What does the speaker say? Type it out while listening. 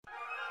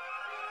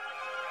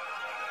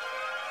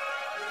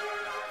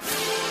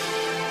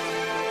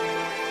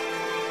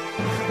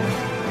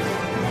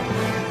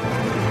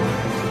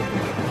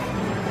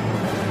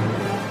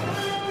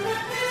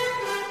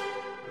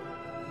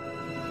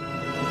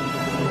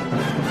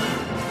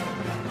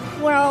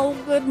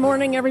Well, good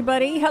morning,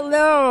 everybody.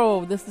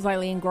 Hello. This is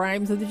Eileen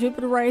Grimes of the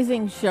Jupiter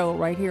Rising Show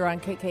right here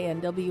on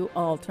KKNW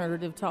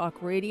Alternative Talk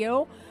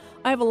Radio.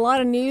 I have a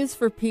lot of news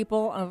for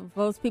people,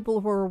 those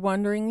people who are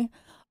wondering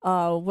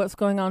what's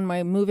going on in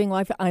my moving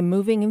life. I'm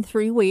moving in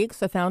 3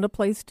 weeks. I found a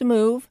place to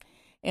move,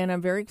 and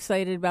I'm very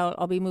excited about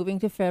I'll be moving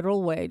to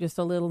Federal Way, just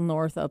a little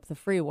north up the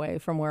freeway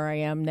from where I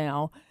am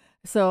now.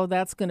 So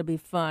that's going to be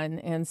fun.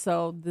 And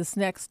so this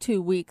next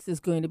 2 weeks is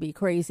going to be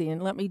crazy.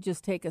 And let me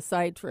just take a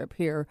side trip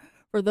here.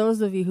 For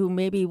those of you who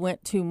maybe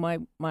went to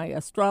my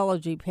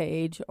astrology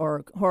page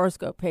or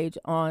horoscope page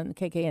on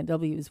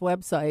KKNW's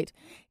website,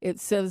 it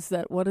says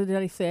that, what did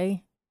I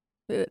say?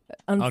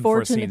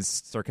 Unforeseen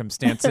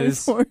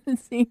circumstances.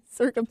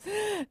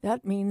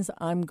 That means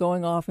I'm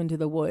going off into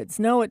the woods.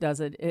 No, it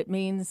doesn't. It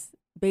means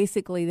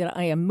basically that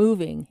I am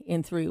moving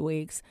in 3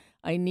 weeks.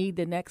 I need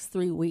the next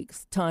 3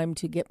 weeks time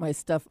to get my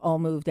stuff all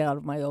moved out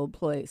of my old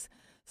place.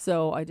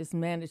 So I just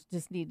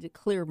need to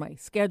clear my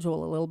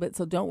schedule a little bit.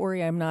 So don't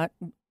worry, I'm not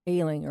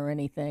ailing or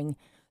anything.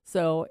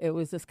 So it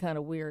was just kind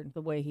of weird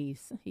the way he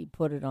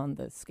put it on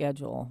the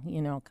schedule,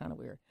 kind of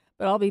weird.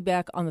 But I'll be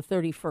back on the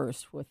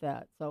 31st with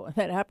that. So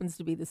that happens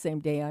to be the same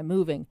day I'm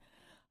moving.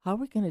 How are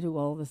we going to do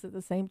all this at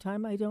the same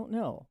time? I don't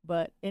know.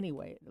 But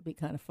anyway, it'll be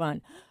kind of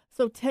fun.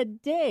 So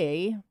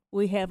today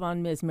we have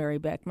on Ms. Mary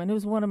Beckman,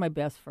 who's one of my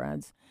best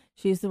friends.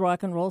 She's the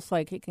rock and roll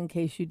psychic, in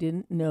case you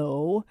didn't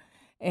know.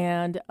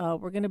 And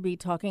we're going to be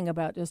talking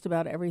about just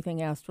about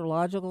everything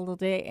astrological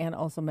today and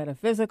also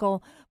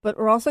metaphysical. But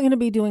we're also going to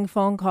be doing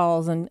phone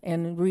calls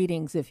and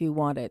readings if you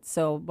want it.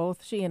 So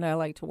both she and I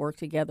like to work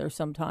together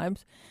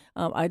sometimes.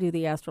 I do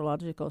the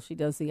astrological. She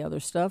does the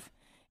other stuff.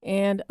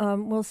 And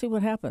we'll see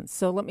what happens.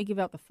 So let me give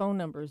out the phone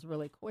numbers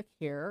really quick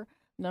here.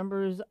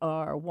 Numbers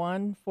are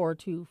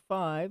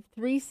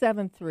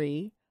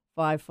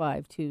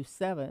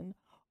 1-425-373-5527,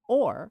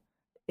 or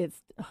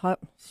it's I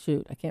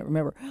can't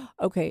remember.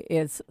 Okay,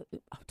 it's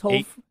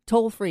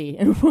toll free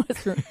in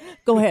Western.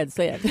 Go ahead,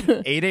 say it.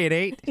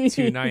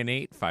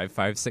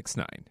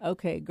 888-298-5569.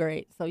 Okay,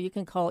 great. So you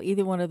can call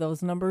either one of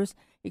those numbers.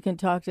 You can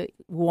talk to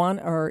one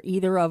or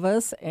either of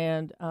us,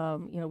 and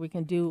we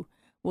can do.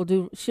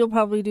 She'll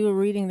probably do a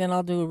reading, then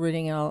I'll do a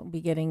reading, and I'll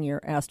be getting your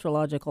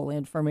astrological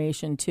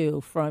information too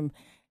from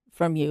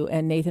you,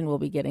 and Nathan will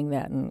be getting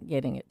that and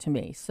getting it to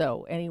me.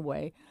 So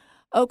anyway,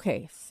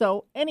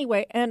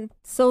 and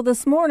so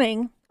this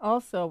morning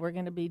also we're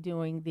going to be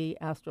doing the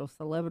Astro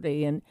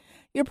Celebrity, and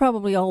you're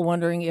probably all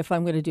wondering if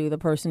I'm going to do the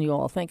person you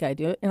all think I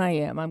do, and I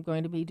am. I'm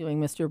going to be doing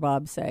Mr.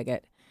 Bob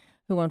Saget,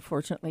 who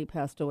unfortunately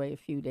passed away a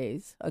few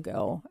days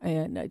ago.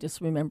 And I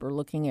just remember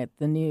looking at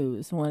the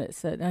news when it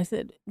said, and I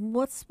said,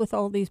 what's with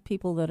all these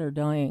people that are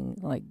dying,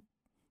 like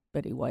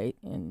Betty White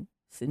and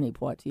Sidney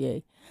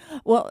Poitier?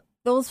 Well,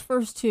 those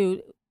first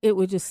two, it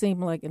would just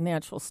seem like a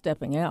natural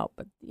stepping out.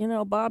 But,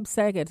 Bob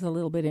Saget's a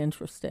little bit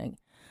interesting.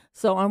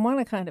 So I want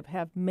to kind of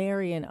have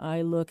Mary and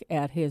I look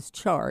at his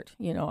chart.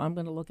 I'm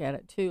going to look at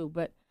it too.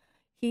 But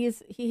he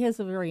has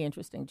a very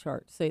interesting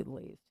chart, to say the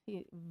least.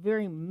 He's a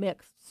very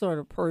mixed sort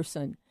of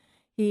person.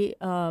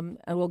 And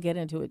we'll get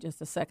into it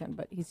just a second,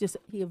 but he's a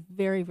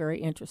very, very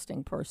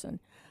interesting person.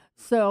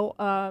 So,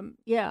 and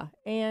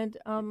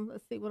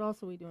let's see, what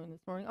else are we doing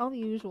this morning? All the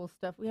usual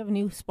stuff. We have a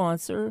new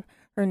sponsor.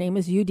 Her name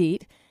is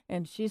Udit,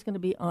 and she's going to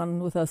be on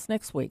with us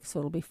next week, so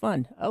it'll be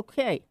fun.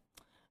 Okay,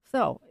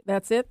 so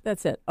that's it.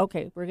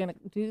 Okay, we're going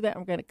to do that.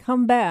 We're going to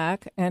come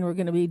back, and we're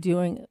going to be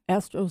doing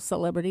Astro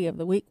Celebrity of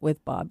the Week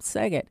with Bob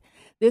Saget.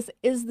 This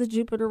is the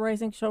Jupiter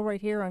Rising Show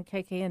right here on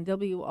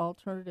KKNW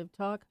Alternative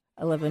Talk,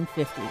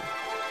 1150.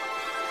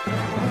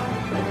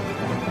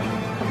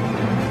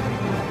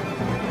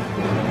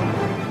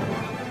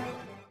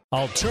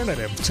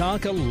 Alternative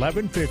Talk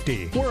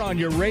 1150. We're on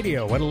your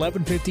radio at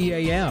 1150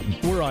 a.m.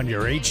 We're on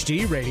your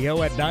HD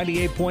radio at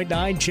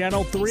 98.9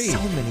 Channel 3.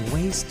 So many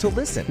ways to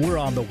listen. We're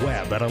on the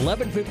web at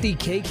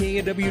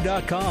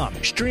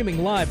 1150kknw.com,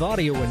 streaming live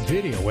audio and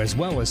video as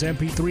well as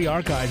MP3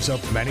 archives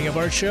of many of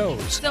our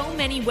shows. So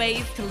many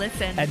ways to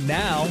listen. And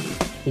now,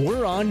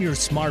 we're on your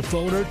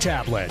smartphone or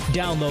tablet.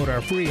 Download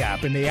our free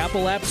app in the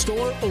Apple App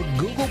Store or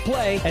Google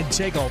Play and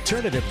take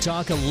Alternative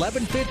Talk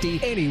 1150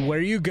 anywhere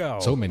you go.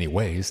 So many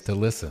ways to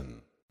listen.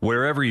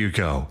 Wherever you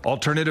go,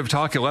 Alternative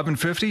Talk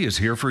 1150 is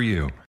here for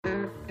you.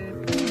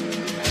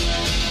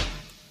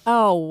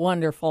 Oh,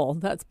 wonderful.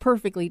 That's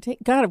perfectly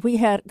God, if we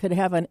could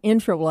have an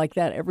intro like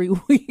that every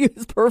week, it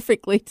was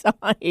perfectly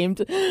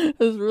timed. It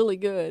was really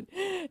good.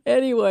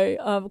 Anyway,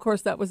 of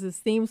course, that was his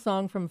theme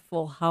song from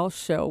Full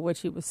House show,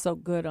 which he was so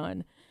good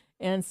on.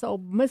 And so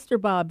Mr.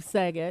 Bob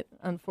Saget,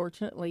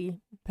 unfortunately,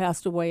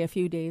 passed away a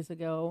few days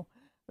ago.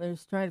 They're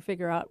just trying to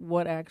figure out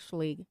what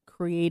actually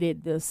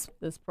created this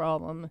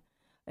problem.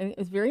 And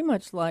it's very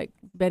much like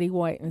Betty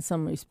White in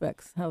some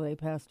respects, how they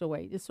passed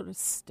away. Just sort of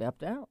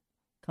stepped out,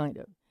 kind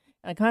of.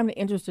 I'm kind of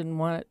interested in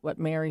what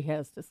Mary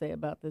has to say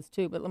about this,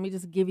 too. But let me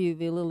just give you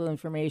the little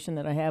information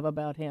that I have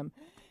about him.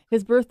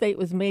 His birth date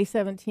was May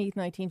 17th,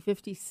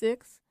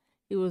 1956.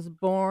 He was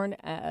born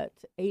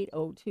at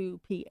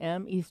 8:02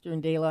 p.m. Eastern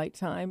Daylight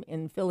Time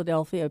in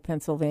Philadelphia,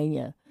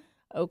 Pennsylvania.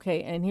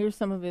 Okay, and here's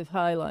some of his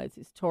highlights.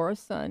 He's Taurus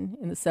sun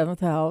in the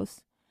 7th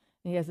house.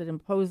 He has an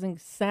imposing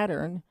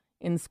Saturn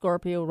in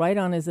Scorpio right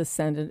on his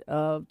ascendant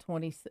of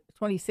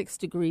 26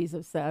 degrees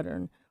of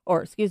Saturn,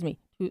 or excuse me,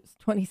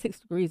 26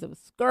 degrees of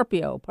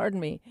Scorpio, pardon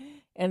me.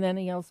 And then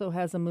he also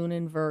has a moon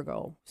in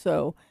Virgo.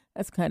 So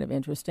that's kind of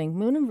interesting.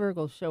 Moon and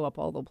Virgo show up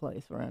all the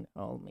place around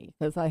all me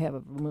because I have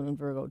a moon in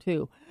Virgo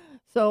too.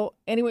 So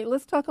anyway,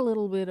 let's talk a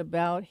little bit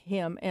about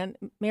him. And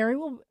Mary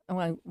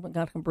I'm not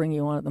going to bring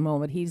you on at the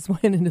moment. He just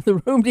went into the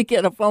room to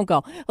get a phone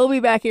call. He'll be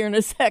back here in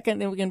a second,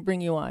 then we can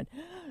bring you on.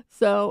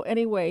 So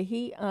anyway,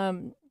 he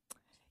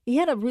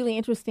had a really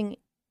interesting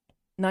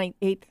ninth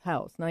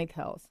house.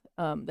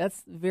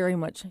 That's very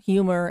much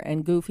humor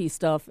and goofy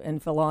stuff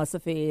and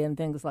philosophy and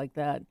things like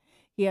that.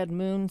 He had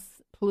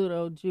moons,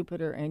 Pluto,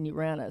 Jupiter, and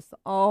Uranus,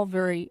 all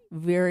very,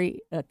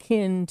 very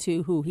akin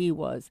to who he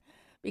was.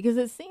 Because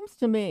it seems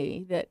to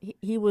me that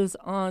he was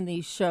on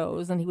these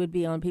shows, and he would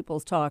be on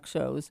people's talk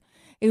shows.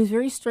 He was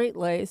very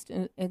straight-laced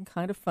and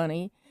kind of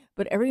funny,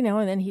 but every now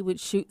and then he would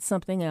shoot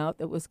something out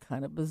that was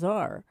kind of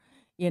bizarre,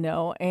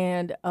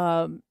 and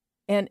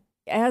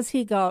as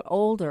he got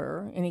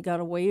older and he got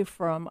away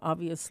from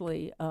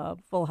obviously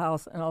Full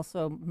House and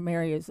also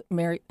Funniest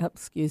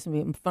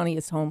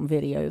Home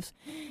Videos,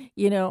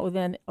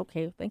 then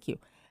okay, thank you.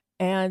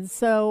 And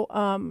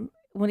so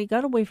when he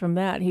got away from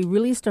that, he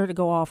really started to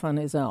go off on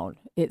his own.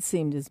 It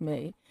seemed to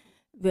me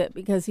that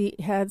because he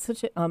had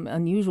such an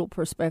unusual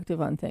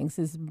perspective on things,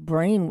 his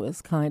brain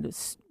was kind of,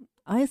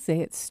 I say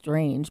it's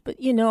strange, but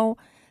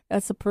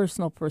that's a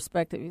personal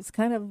perspective. It's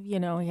kind of, he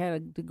had a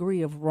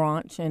degree of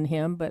raunch in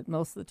him, but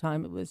most of the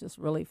time it was just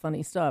really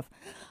funny stuff.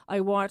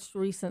 I watched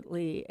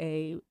recently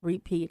a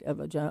repeat of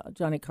a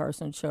Johnny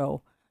Carson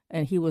show,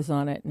 and he was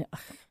on it, and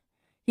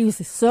he was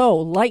so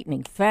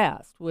lightning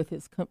fast with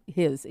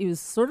his. He was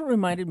sort of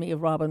reminded me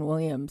of Robin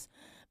Williams,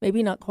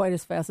 maybe not quite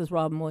as fast as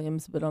Robin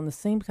Williams, but on the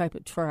same type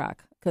of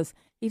track, because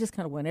he just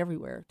kind of went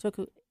everywhere, took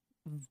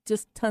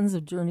just tons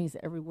of journeys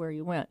everywhere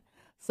he went.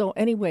 So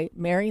anyway,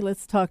 Mary,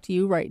 let's talk to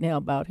you right now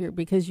about here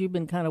because you've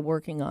been kind of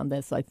working on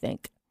this, I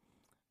think.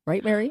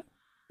 Right, Mary?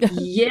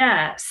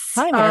 Yes.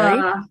 Hi,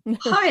 Mary.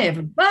 Hi,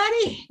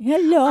 everybody.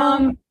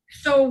 Hello.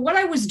 So what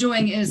I was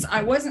doing is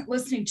I wasn't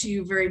listening to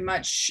you very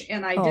much,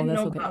 and I didn't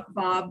know about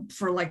Bob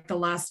for like the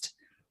last,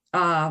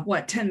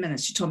 10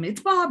 minutes. You told me, it's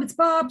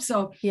Bob.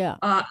 So yeah,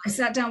 I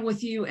sat down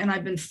with you, and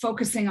I've been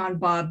focusing on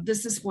Bob.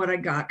 This is what I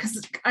got,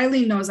 because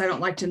Eileen knows I don't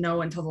like to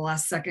know until the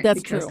last second.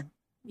 That's true.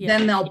 Yeah.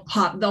 Then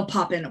they'll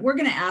pop in. We're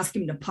going to ask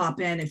him to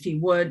pop in if he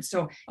would.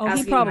 So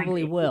he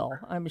probably will,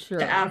 I'm sure.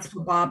 To ask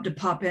for Bob to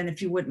pop in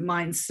if you wouldn't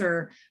mind,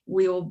 sir.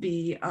 We'll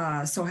be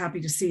so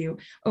happy to see you.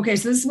 Okay,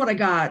 so this is what I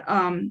got.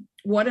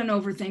 What an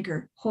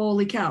overthinker.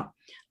 Holy cow.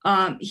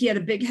 He had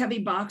a big heavy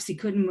box he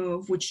couldn't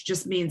move, which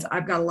just means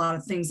I've got a lot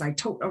of things I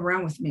tote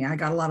around with me. I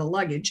got a lot of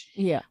luggage.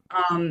 Yeah.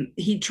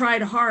 He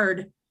tried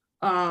hard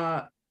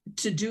to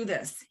do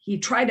this. He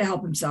tried to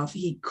help himself.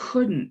 He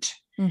couldn't.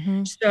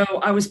 Mm-hmm. So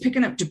I was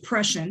picking up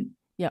depression.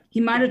 Yeah. He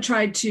might have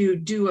tried to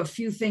do a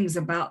few things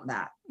about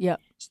that. Yeah.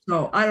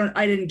 So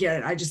I didn't get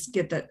it. I just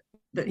get that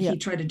he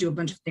tried to do a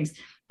bunch of things.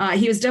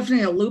 He was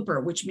definitely a looper,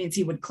 which means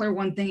he would clear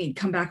one thing, he'd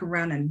come back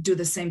around and do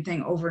the same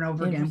thing over and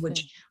over again,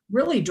 which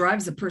really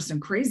drives a person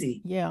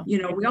crazy. Yeah.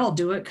 We all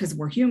do it because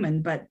we're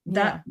human, but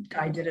that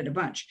guy did it a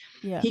bunch.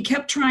 Yeah. He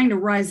kept trying to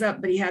rise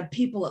up, but he had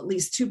at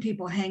least 2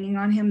 people hanging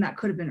on him. That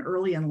could have been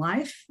early in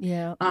life.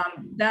 Yeah.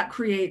 That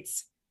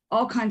creates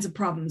all kinds of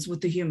problems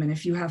with the human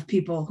if you have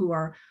people who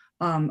are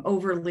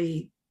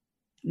overly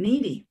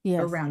needy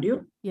around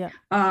you. Yeah.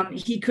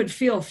 He could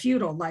feel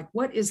futile, like,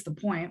 what is the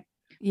point?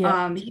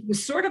 Yeah. He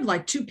was sort of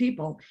like 2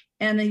 people,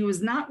 and he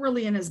was not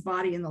really in his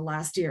body in the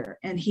last year,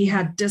 and he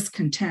had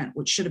discontent,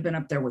 which should have been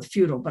up there with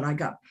futile, but I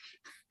got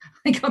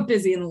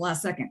busy in the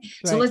last second.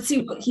 Right. So let's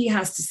see what he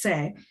has to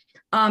say.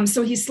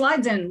 So he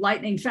slides in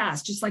lightning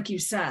fast, just like you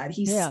said.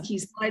 He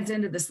slides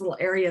into this little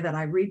area that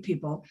I read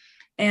people.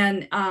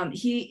 And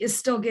he is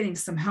still getting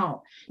some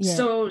help. Yeah.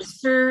 So,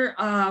 sir,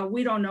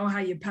 we don't know how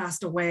you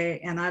passed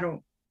away, and I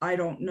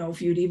don't know if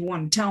you'd even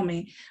want to tell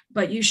me,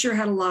 but you sure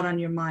had a lot on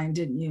your mind,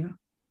 didn't you?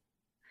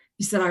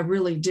 He said, I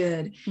really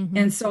did. Mm-hmm.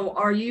 And so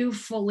are you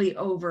fully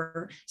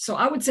over? So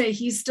I would say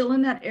he's still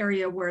in that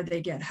area where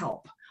they get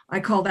help. I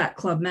call that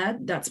Club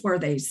Med. That's where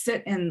they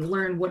sit and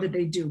learn, what did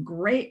they do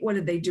great? What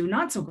did they do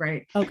not so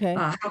great? Okay.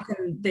 How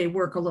can they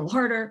work a little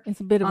harder? It's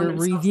a bit of a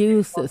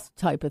review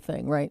type of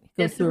thing, right?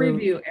 It's the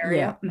review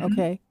area. Yeah. Mm-hmm.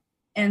 Okay.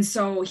 And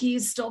so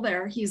he's still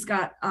there. He's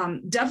got,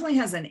 definitely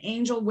has an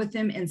angel with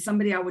him, and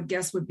somebody I would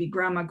guess would be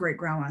grandma, great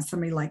grandma,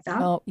 somebody like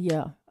that. Oh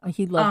yeah.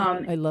 He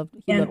loved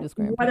his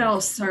grandpa. What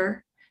else,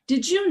 sir?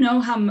 Did you know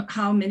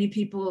how many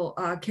people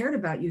cared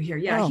about you here?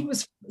 Yeah,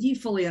 he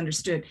fully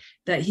understood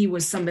that he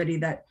was somebody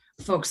that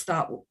folks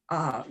thought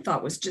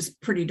was just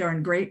pretty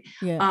darn great.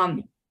 Yeah.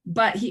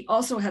 But he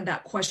also had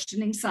that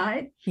questioning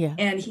side. Yeah.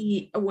 And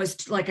he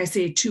was, like I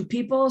say, 2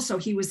 people. So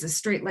he was a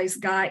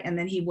straight-laced guy, and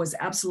then he was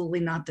absolutely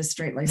not the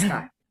straight-laced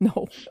guy.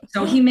 No.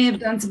 So he may have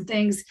done some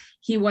things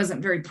he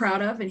wasn't very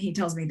proud of, and he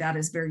tells me that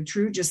is very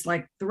true, just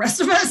like the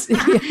rest of us.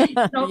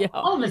 Yeah.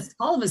 All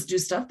of us do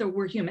stuff, that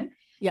we're human.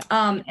 Yeah.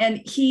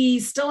 And he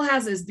still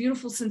has his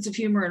beautiful sense of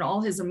humor and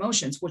all his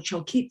emotions, which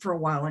he'll keep for a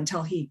while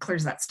until he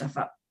clears that stuff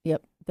up.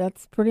 Yep.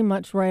 That's pretty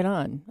much right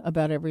on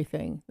about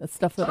everything. The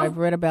stuff that I've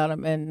read about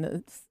him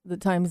and the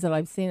times that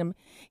I've seen him.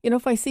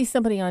 If I see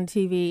somebody on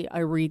TV, I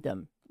read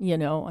them.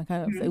 I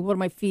kind of say, what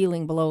am I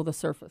feeling below the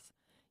surface?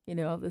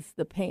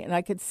 The pain. And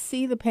I could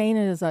see the pain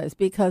in his eyes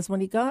because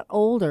when he got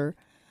older,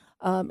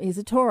 he's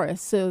a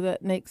Taurus, so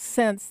that makes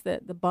sense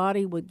that the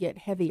body would get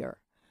heavier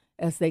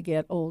as they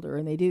get older,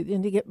 and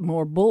they get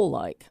more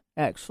bull-like,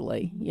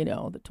 actually,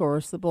 the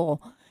Taurus, the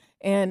bull.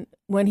 And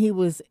when he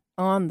was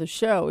on the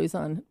show, he's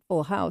on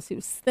Full House, he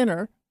was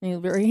thinner, and he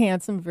was very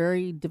handsome,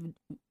 very,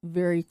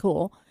 very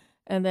cool.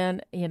 And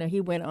then,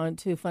 he went on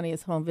to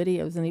Funniest Home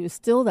Videos, and he was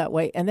still that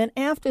way. And then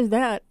after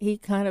that, he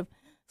kind of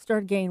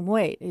started gaining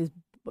weight.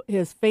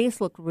 His face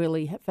looked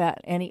really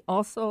fat, and he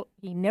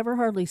never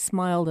hardly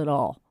smiled at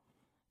all.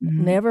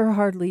 Mm-hmm. Never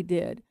hardly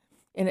did.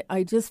 And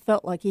I just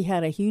felt like he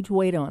had a huge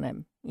weight on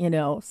him,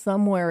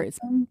 somewhere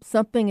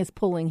something is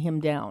pulling him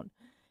down,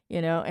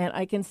 and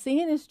I can see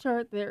in his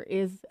chart there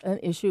is an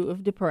issue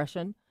of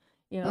depression.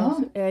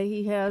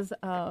 He has,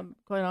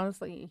 quite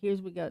honestly,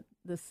 we got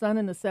the sun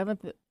in the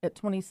 7th at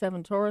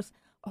 27 Taurus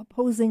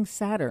opposing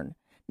Saturn.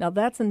 Now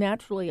that's a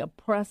naturally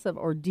oppressive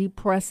or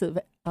depressive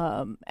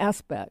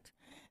aspect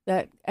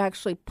that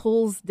actually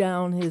pulls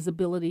down his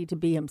ability to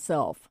be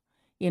himself.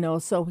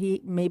 So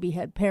he maybe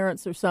had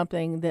parents or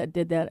something that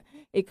did that.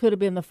 It could have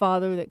been the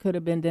father that could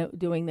have been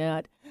doing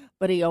that,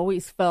 but he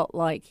always felt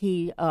like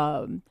he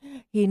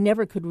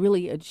never could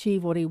really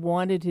achieve what he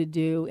wanted to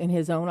do in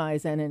his own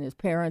eyes and in his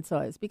parents'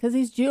 eyes because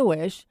he's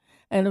Jewish,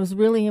 and it was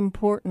really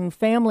important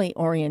family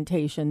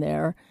orientation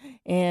there.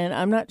 And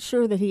I'm not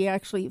sure that he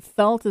actually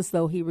felt as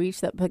though he reached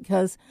that,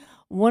 because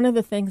one of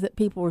the things that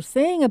people were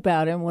saying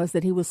about him was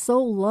that he was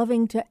so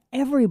loving to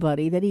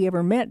everybody that he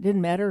ever met.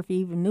 Didn't matter if he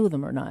even knew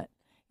them or not.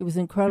 He was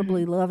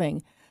incredibly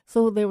loving.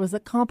 So there was a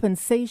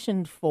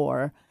compensation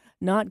for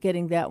not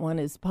getting that one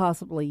as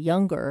possibly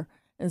younger.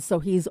 And so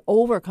he's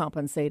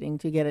overcompensating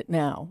to get it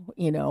now,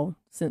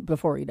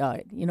 before he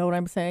died. You know what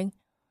I'm saying?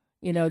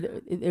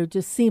 It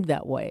just seemed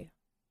that way.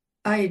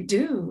 I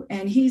do.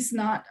 And he's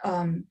not,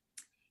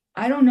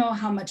 I don't know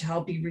how much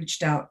help he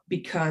reached out,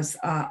 because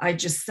I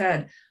just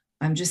said,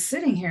 I'm just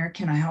sitting here.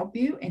 Can I help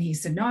you? And he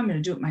said, no, I'm going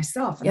to do it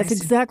myself. And that's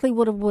exactly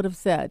what I would have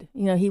said.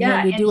 He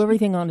wanted to do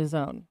everything on his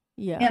own.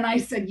 Yeah. And I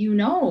said,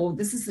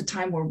 this is the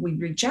time where we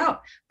reach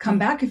out. Come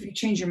back if you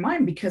change your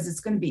mind, because it's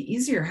going to be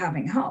easier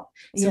having help.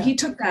 So he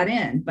took that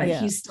in, but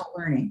he's still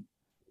learning.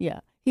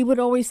 Yeah. He would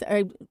always,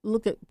 I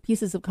look at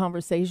pieces of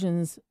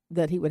conversations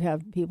that he would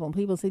have people, and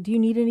people say, do you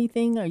need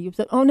anything? Are you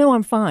upset? Oh, no,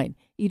 I'm fine.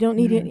 You don't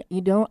need any,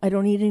 I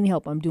don't need any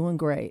help. I'm doing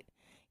great.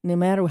 No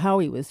matter how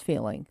he was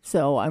feeling.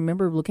 So I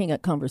remember looking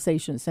at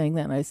conversations saying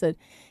that, and I said,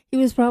 he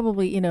was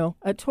probably,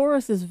 a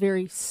Taurus is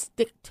very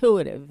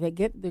stick-to-itive.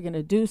 They're going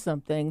to do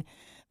something.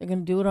 They're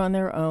going to do it on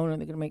their own,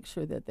 and they're going to make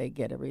sure that they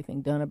get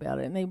everything done about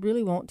it. And they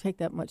really won't take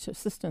that much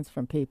assistance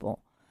from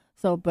people.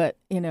 So, but,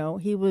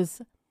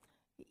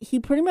 he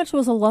pretty much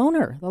was a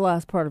loner the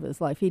last part of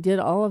his life. He did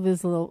all of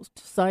his little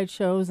side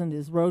shows and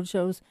his road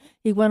shows.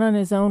 He went on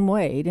his own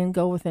way. He didn't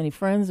go with any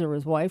friends or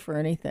his wife or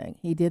anything.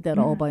 He did that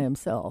all by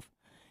himself.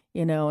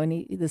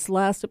 And this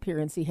last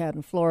appearance he had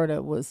in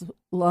Florida was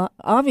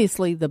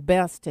obviously the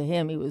best to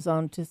him. He was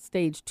on to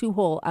stage 2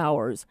 whole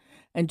hours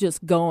and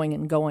just going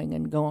and going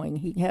and going.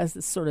 He has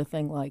this sort of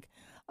thing like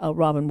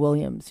Robin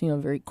Williams,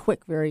 very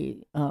quick,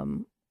 very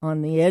on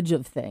the edge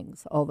of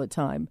things all the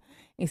time.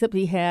 Except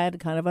he had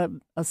kind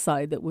of a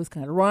side that was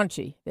kind of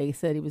raunchy. They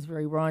said he was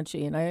very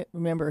raunchy. And I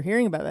remember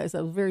hearing about that.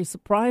 I was very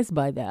surprised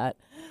by that.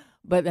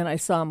 But then I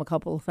saw him a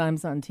couple of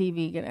times on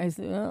TV, and I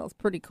said, well, it's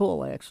pretty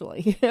cool,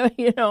 actually.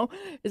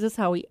 It's just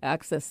how he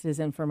accessed his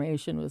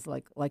information was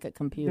like a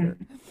computer,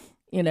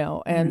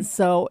 And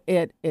so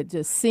it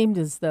just seemed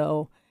as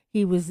though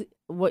he was,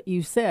 what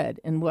you said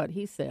and what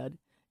he said,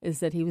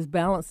 is that he was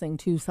balancing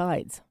two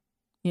sides,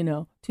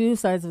 two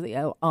sides of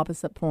the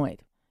opposite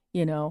point,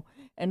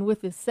 And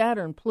with his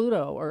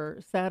Saturn-Pluto or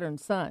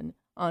Saturn-Sun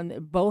on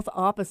both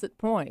opposite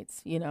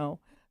points,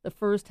 the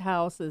first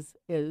house is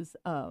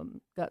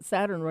got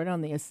Saturn right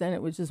on the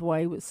ascendant, which is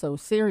why he was so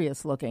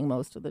serious looking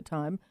most of the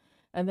time.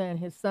 And then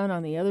his sun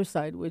on the other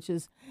side, which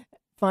is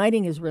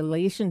finding his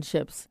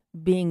relationships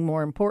being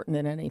more important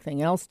than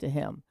anything else to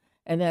him.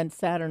 And then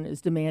Saturn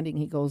is demanding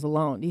he goes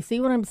alone. Do you see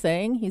what I'm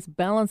saying? He's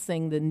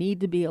balancing the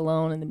need to be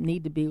alone and the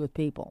need to be with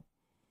people.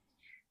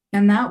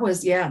 And that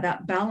was,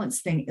 that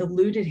balance thing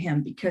eluded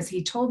him, because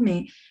he told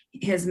me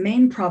his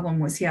main problem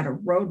was he had a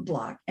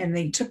roadblock, and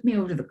they took me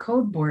over to the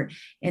code board,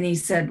 and he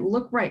said,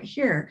 look right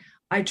here.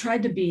 I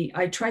tried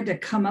to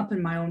come up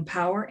in my own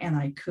power, and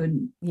I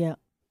couldn't. Yeah.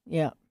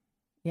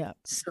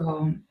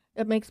 So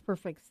it makes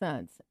perfect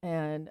sense.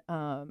 And,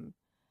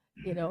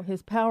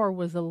 his power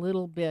was a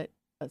little bit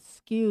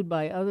skewed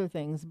by other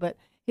things, but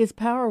his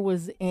power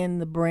was in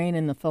the brain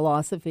and the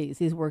philosophies.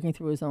 He's working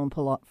through his own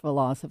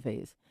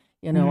philosophies,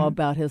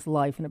 about his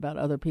life and about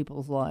other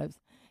people's lives.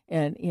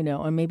 And,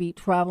 and maybe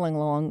traveling a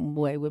long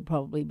way would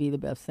probably be the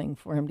best thing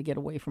for him to get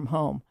away from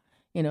home,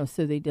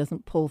 so that he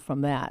doesn't pull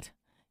from that,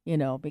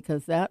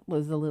 because that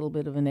was a little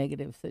bit of a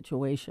negative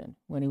situation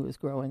when he was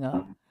growing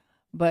up.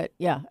 But,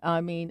 yeah,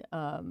 I mean,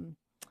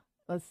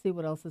 let's see,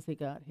 what else has he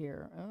got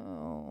here?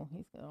 Oh,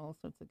 he's got all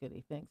sorts of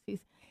goody things.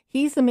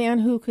 He's a man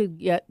who could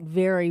get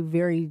very,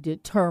 very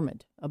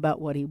determined about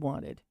what he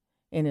wanted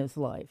in his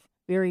life.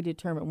 Very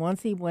determined.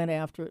 Once he went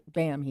after it,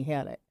 bam, he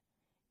had it.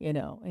 He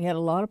had a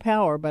lot of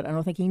power, but I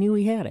don't think he knew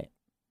he had it.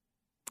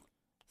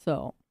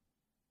 So,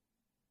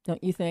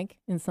 don't you think,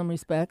 in some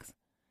respects?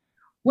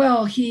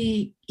 Well,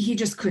 he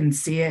just couldn't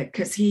see it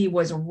because he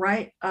was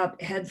right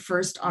up head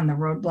first on the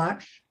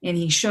roadblock, and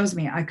he shows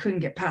me I couldn't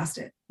get past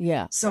it.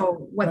 Yeah.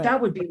 So what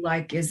that would be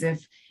like is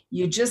if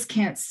you just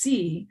can't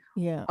see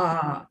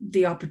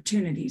the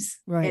opportunities.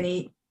 Right. And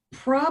he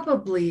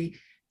probably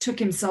took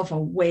himself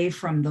away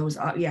from those.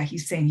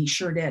 He's saying he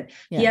sure did.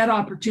 Yeah. He had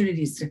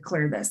opportunities to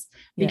clear this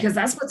because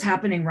that's what's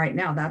happening right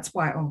now. That's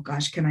why, oh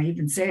gosh, can I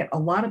even say it? A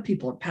lot of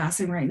people are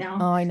passing right now.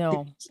 Oh, I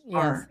know.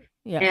 Yes.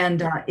 Yeah.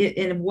 And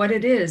and what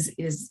it is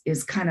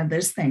kind of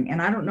this thing.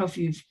 And I don't know if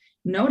you've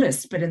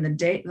noticed, but in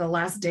the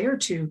last day or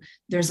two,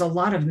 there's a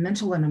lot of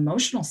mental and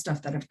emotional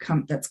stuff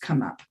that's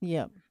come up.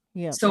 Yeah.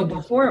 Yeah. So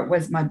before it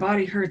was my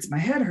body hurts, my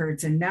head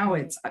hurts. And now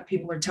it's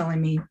people are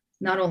telling me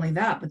not only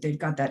that, but they've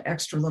got that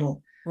extra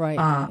little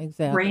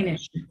exactly. brain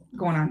issue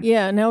going on.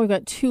 Yeah, now we've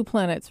got 2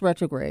 planets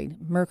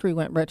retrograde. Mercury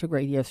went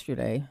retrograde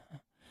yesterday,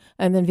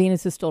 and then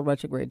Venus is still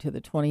retrograde to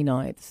the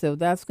 29th. So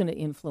that's going to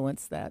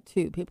influence that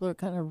too. People are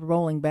kind of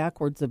rolling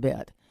backwards a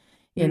bit,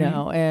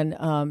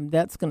 and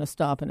that's going to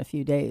stop in a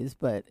few days.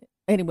 But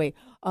anyway,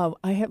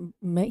 I have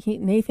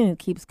Nathan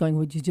keeps going,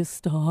 would you just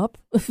stop?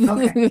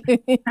 Okay.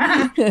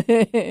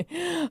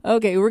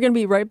 Okay, we're going to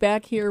be right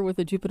back here with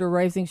the Jupiter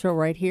Rising Show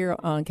right here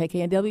on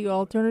KKNW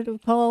Alternative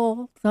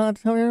Call,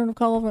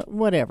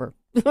 whatever.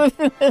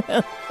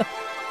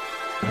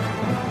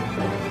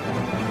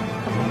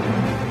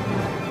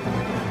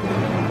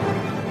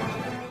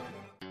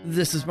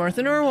 This is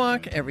Martha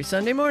Norwalk. Every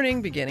Sunday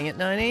morning, beginning at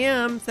 9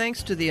 a.m.,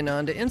 thanks to the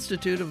Ananda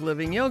Institute of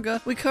Living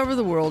Yoga, we cover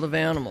the world of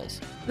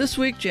animals. This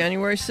week,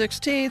 January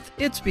 16th,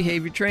 it's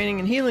Behavior Training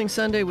and Healing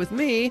Sunday with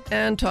me,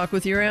 and Talk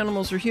with Your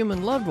Animals or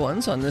Human Loved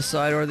Ones on this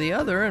side or the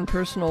other, and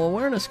Personal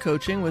Awareness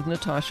Coaching with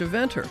Natasha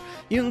Venter.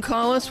 You can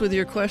call us with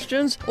your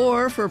questions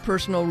or for a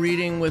personal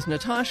reading with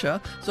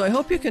Natasha, so I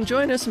hope you can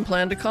join us and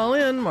plan to call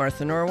in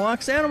Martha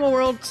Norwalk's Animal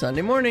World,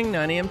 Sunday morning,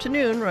 9 a.m. to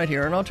noon, right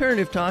here on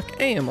Alternative Talk,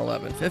 AM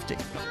 1150.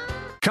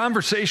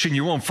 Conversation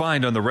you won't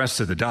find on the rest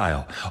of the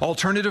dial.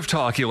 Alternative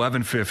Talk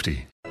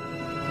 1150.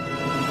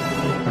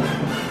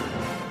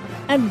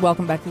 And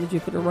welcome back to the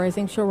Jupiter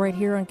Rising Show right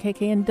here on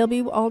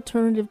KKNW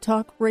Alternative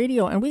Talk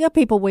Radio. And we got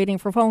people waiting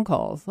for phone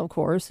calls, of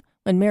course.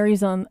 When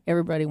Mary's on,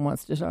 everybody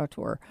wants to talk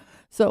to her.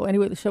 So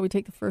anyway, shall we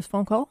take the first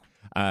phone call?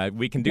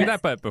 We can do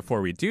that, but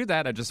before we do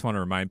that, I just want to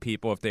remind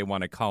people if they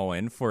want to call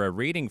in for a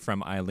reading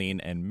from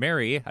Eileen and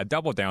Mary, a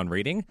double down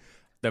reading.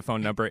 The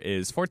phone number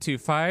is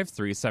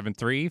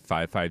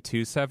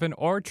 425-373-5527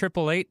 or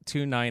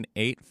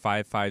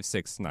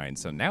 888-298-5569.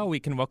 So now we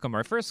can welcome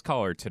our first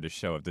caller to the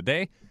show of the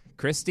day,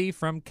 Christy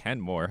from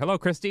Kenmore. Hello,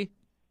 Christy.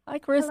 Hi,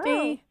 Christy.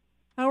 Hello.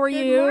 How are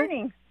you? Good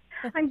morning.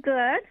 I'm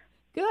good.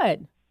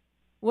 Good.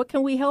 What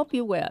can we help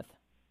you with?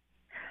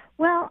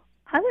 Well,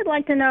 I would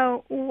like to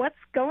know what's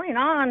going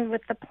on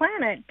with the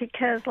planet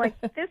because, like,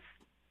 this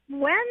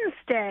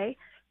Wednesday,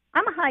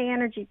 I'm a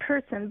high-energy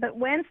person, but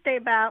Wednesday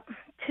about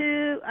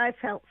 2, I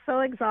felt so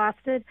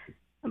exhausted.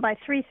 And by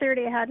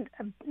 3:30, I had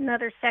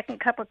another second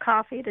cup of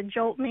coffee to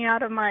jolt me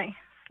out of my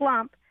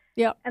slump.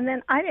 Yep. And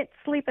then I didn't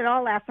sleep at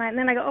all last night. And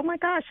then I go, oh, my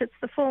gosh, it's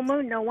the full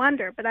moon. No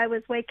wonder. But I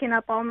was waking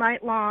up all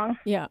night long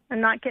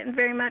and not getting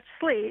very much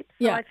sleep.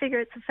 So I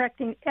figure it's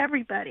affecting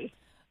everybody.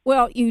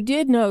 Well, you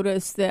did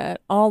notice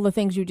that all the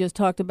things you just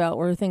talked about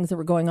were things that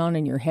were going on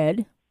in your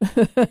head.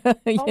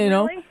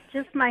 Really?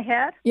 Just my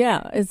head?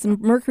 Yeah. It's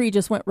Mercury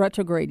just went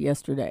retrograde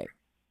yesterday.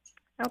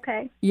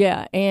 Okay.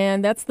 Yeah,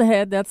 and that's the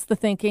head, that's the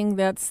thinking,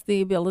 that's the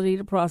ability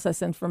to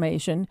process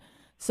information.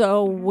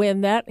 So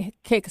when that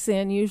kicks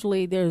in,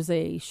 usually there's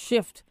a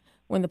shift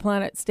when the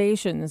planet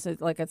stations,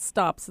 like it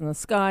stops in the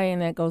sky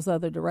and it goes the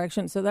other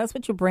direction. So that's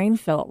what your brain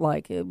felt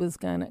like. It was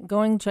kind of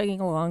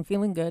chugging along,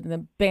 feeling good, and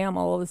then bam,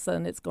 all of a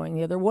sudden it's going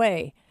the other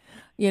way.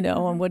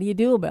 And what do you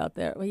do about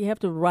that? Well, you have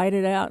to write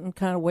it out and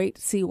kind of wait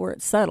to see where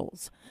it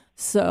settles.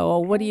 So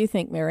what do you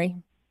think, Mary?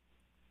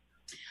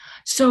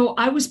 So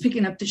I was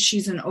picking up that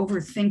she's an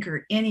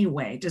overthinker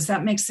anyway. Does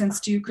that make sense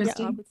to you,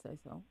 Christy? Yeah, I would say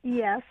so.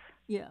 Yes.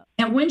 Yeah.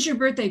 And when's your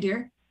birthday,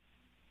 dear?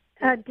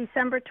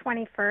 December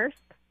 21st,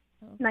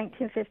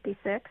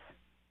 1956.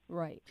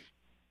 Right.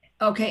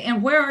 Okay.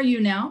 And where are you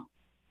now?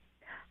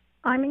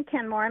 I'm in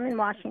Kenmore. I'm in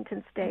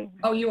Washington State.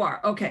 Oh, you are?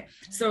 Okay.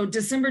 So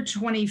December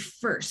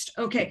 21st.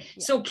 Okay.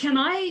 Yeah. So can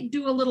I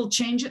do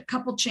a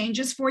couple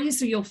changes for you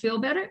so you'll feel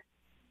better?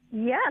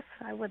 Yes,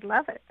 I would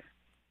love it.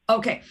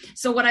 Okay.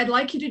 So what I'd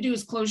like you to do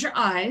is close your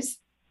eyes.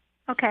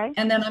 Okay.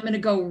 And then I'm going to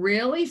go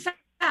really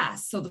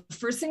fast. So the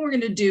first thing we're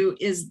going to do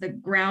is the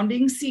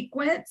grounding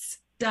sequence.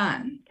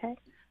 Done. Okay.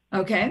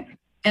 Okay.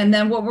 And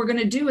then what we're going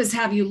to do is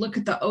have you look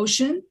at the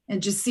ocean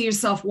and just see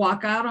yourself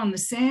walk out on the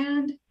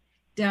sand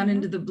down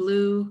into the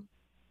blue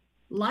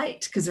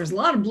light, because there's a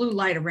lot of blue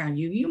light around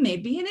you. You may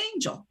be an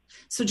angel.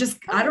 So just,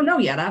 I don't know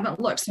yet. I haven't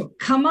looked. So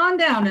come on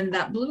down into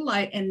that blue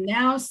light and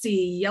now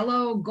see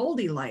yellow,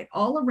 goldy light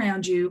all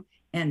around you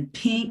and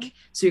pink.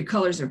 So your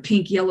colors are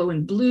pink, yellow,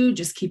 and blue.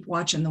 Just keep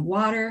watching the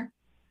water.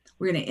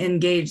 We're going to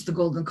engage the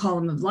golden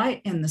column of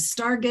light and the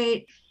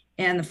Stargate.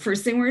 And the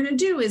first thing we're going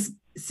to do is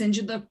send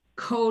you the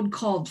code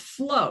called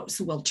flow.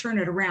 So we'll turn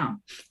it around.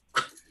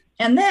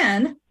 And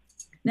then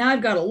now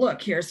I've got to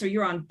look here. So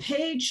you're on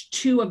page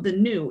 2 of the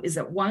new. Is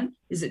it 1?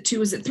 Is it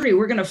 2? Is it 3?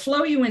 We're going to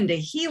flow you into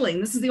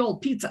healing. This is the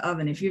old pizza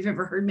oven. If you've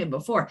ever heard me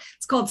before,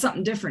 it's called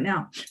something different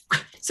now.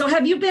 So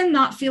have you been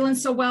not feeling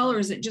so well, or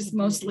is it just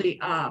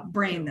mostly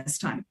brain this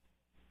time?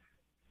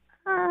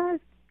 Well,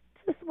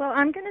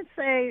 I'm going to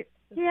say,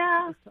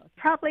 yeah,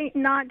 probably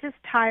not, just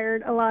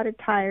tired, a lot of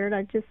tired.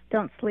 I just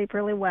don't sleep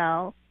really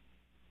well.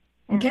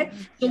 Okay.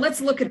 So let's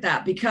look at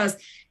that, because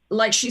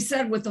like she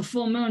said with the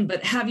full moon,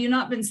 but have you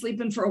not been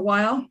sleeping for a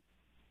while?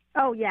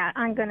 Oh, yeah.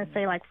 I'm going to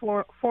say like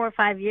 4 or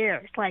 5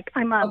 years. Like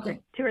I'm up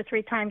 2 or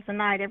 3 times a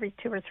night, every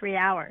 2 or 3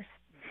 hours.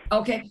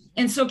 Okay.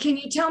 And so can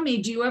you tell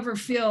me, do you ever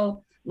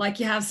feel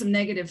like you have some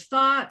negative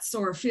thoughts,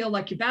 or feel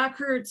like your back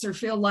hurts, or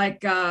feel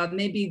like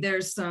maybe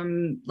there's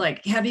some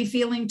like heavy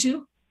feeling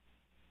too?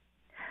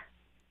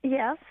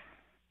 Yes.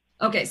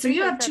 Okay. So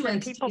you have 2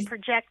 entities. People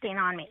projecting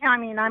on me. I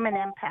mean, I'm an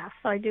empath,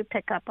 so I do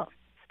pick up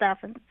stuff,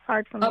 and it's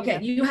hard for me. Okay.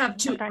 You have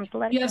 2.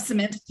 You have some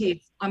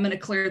entities. I'm going to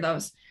clear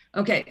those.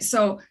 Okay.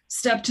 So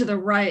step to the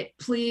right,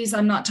 please.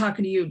 I'm not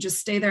talking to you. Just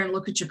stay there and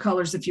look at your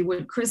colors if you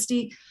would.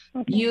 Christy,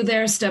 you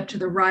there, step to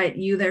the right.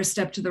 You there,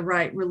 step to the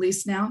right.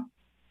 Release now.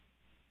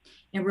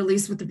 And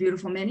release with the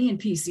beautiful many and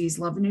peace, ease,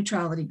 love, and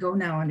neutrality. Go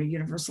now under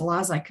universal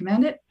laws. I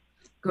command it.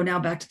 Go now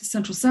back to the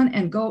central sun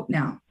and go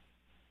now.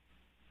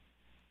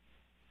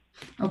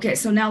 Okay,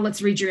 so now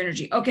let's read your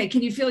energy. Okay,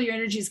 can you feel your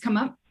energies come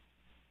up?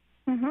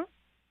 Mm-hmm.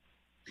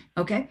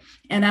 Okay,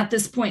 and at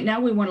this point now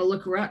we want to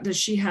look around. Does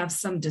she have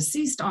some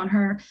deceased on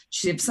her? Does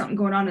she have something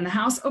going on in the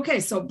house? Okay,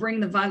 so bring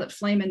the violet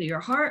flame into your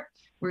heart.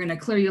 We're going to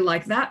clear you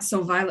like that.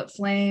 So violet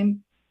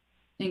flame,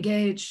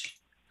 engage.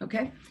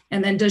 Okay.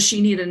 And then does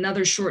she need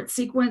another short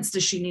sequence?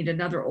 Does she need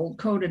another old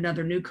code,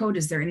 another new code?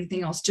 Is there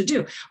anything else to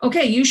do?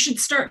 Okay. You should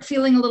start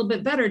feeling a little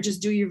bit better. Just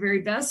do your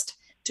very best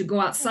to go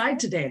outside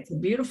today. It's a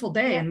beautiful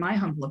day, in my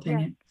humble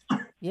opinion.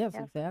 Yes,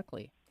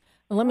 exactly.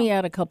 Well, let me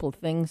add a couple of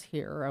things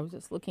here. I was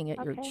just looking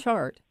at your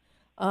chart.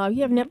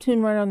 You have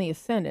Neptune right on the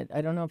ascendant. I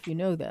don't know if you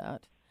know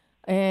that.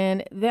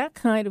 And that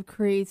kind of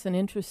creates an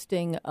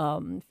interesting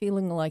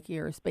feeling like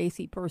you're a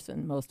spacey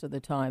person most of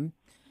the time.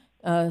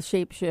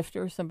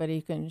 Shapeshifter, somebody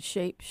who can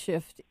shape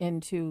shift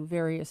into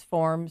various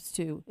forms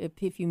to,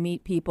 if you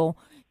meet people,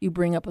 you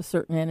bring up a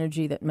certain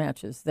energy that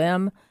matches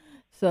them.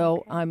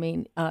 So, I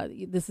mean,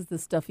 this is the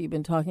stuff you've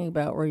been talking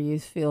about where you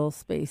feel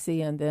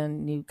spacey and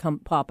then you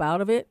pop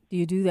out of it. Do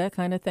you do that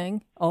kind of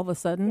thing all of a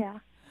sudden? Yeah.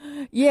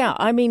 Yeah,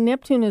 I mean,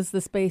 Neptune is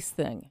the space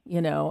thing,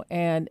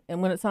 and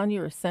when it's on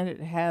your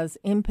ascendant, it has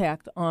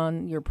impact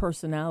on your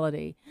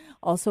personality,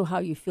 also how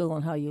you feel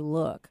and how you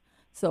look.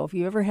 So if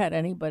you ever had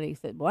anybody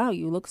said, wow,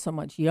 you look so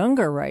much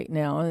younger right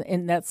now,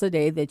 and that's the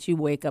day that you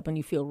wake up and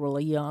you feel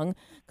really young,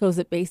 because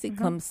it basically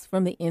comes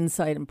from the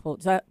inside and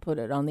put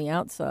it on the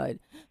outside.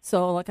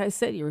 So like I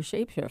said, you're a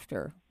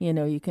shapeshifter.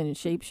 You can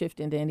shapeshift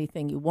into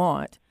anything you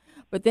want.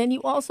 But then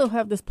you also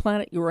have this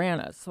planet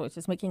Uranus, which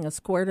is making a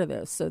square to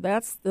this. So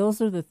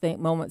those are the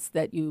moments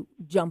that you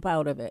jump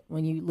out of it,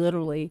 when you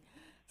literally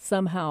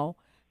somehow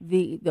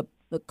the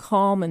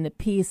calm and the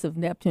peace of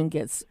Neptune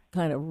gets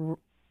kind of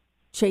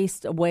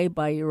chased away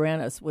by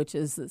Uranus, which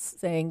is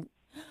saying,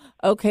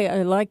 okay,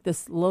 I like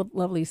this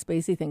lovely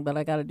spacey thing, but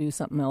I got to do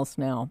something else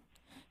now.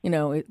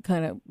 It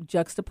kind of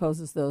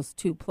juxtaposes those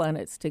 2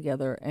 planets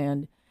together,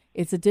 and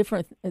it's a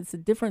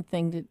different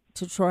thing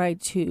to try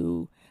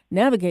to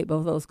navigate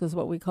both of those, because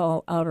what we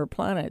call outer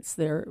planets,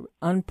 they're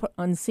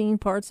unseen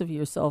parts of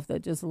yourself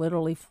that just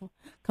literally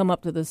come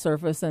up to the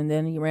surface, and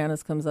then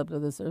Uranus comes up to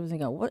the surface and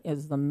you go, what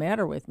is the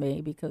matter with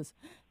me? Because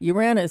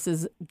Uranus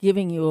is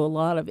giving you a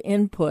lot of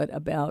input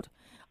about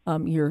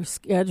your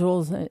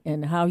schedules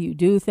and how you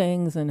do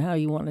things and how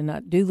you want to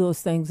not do those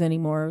things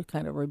anymore,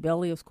 kind of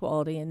rebellious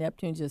quality. And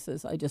Neptune just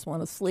says, I just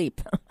want to sleep.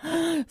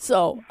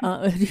 So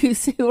do you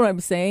see what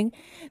I'm saying?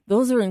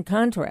 Those are in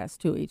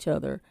contrast to each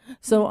other.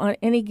 So on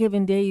any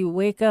given day you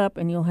wake up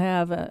and you'll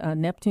have a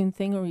Neptune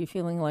thing, or you're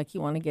feeling like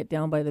you want to get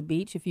down by the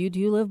beach. Do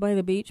you live by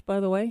the beach,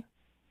 by the way?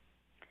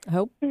 I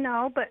hope.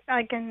 No, but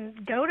I can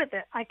go to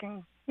I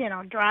can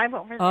drive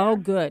over there. Oh,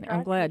 good.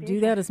 I'm glad. Do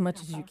that as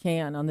much as you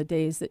can on the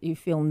days that you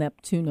feel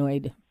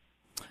Neptunoid.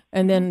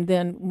 And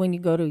then when you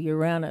go to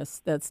Uranus,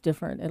 that's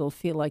different. It'll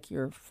feel like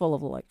you're full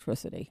of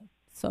electricity.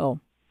 So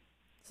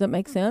does that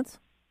make sense?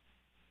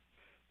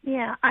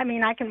 Yeah, I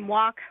mean, I can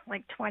walk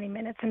like 20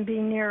 minutes and be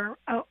near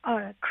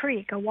a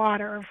creek, a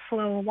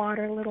flow of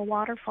water, little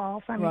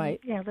waterfalls. I mean,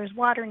 Right. There's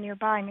water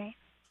nearby me.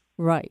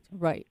 Right,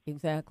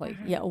 exactly.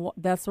 Yeah,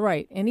 that's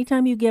right.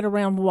 Anytime you get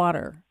around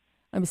water,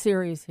 I'm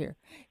serious here,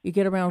 you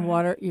get around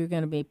water, you're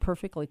going to be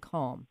perfectly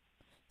calm.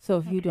 So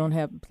if you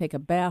don't take a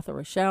bath or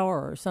a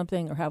shower or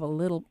something, or have a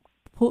little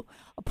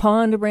a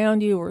pond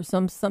around you or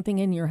something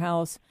in your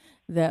house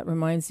that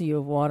reminds you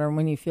of water, and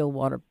when you feel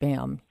water,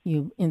 bam,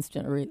 you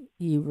instantly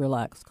you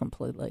relax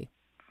completely.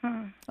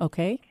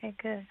 Okay? Okay,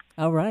 good.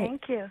 All right.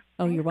 Thank you.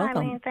 Oh, Thanks, you're welcome.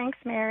 Eileen. Thanks,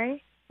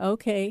 Mary.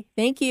 Okay.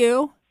 Thank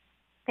you.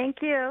 Thank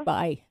you.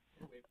 Bye.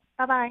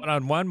 Bye-bye. Hold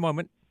on one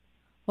moment.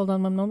 Hold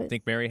on one moment. I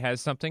think Mary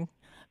has something.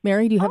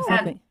 Mary, do you have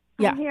something?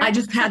 Yeah. I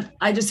just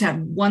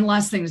had one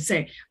last thing to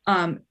say.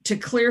 To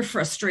clear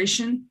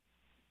frustration,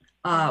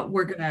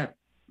 we're gonna,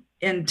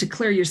 and to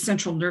clear your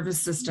central nervous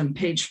system,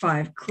 page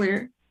 5,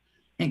 clear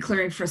and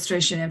clearing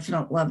frustration,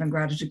 infinite love and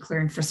gratitude,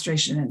 clearing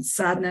frustration and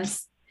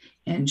sadness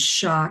and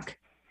shock.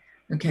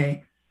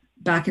 Okay,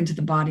 back into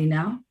the body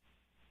now.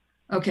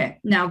 Okay,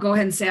 now go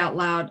ahead and say out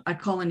loud, I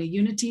call in a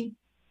unity.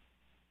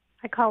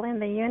 I call in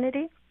the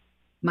unity.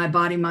 My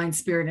body, mind,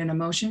 spirit, and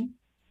emotion.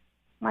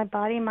 My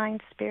body,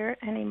 mind, spirit,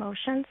 and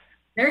emotions.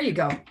 There you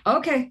go.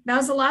 Okay, that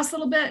was the last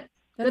little bit.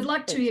 Good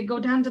luck to you. Go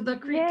down to the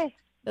creek. Yay.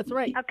 That's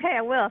right. Okay,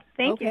 I will.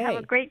 Thank you. Have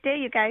a great day,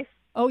 you guys.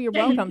 Oh, you're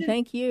welcome.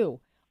 Thank you.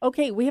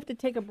 Okay, we have to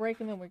take a break,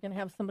 and then we're going to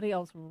have somebody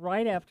else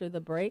right after the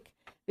break.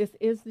 This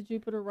is the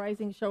Jupiter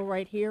Rising Show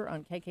right here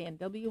on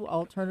KKNW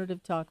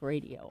Alternative Talk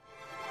Radio.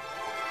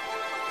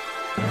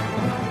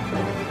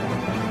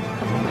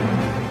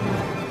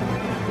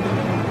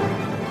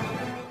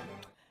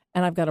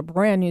 And I've got a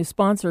brand new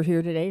sponsor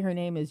here today. Her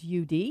name is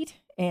Udit,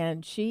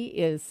 and she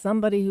is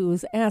somebody who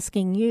is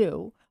asking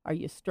you, are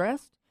you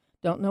stressed?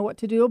 Don't know what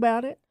to do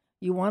about it?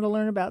 You want to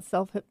learn about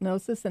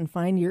self-hypnosis and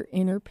find your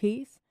inner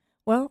peace?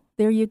 Well,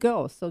 there you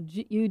go. So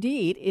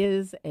Udit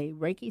is a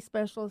Reiki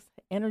specialist,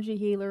 energy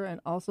healer,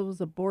 and also is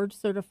a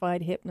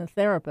board-certified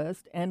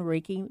hypnotherapist and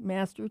Reiki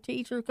master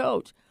teacher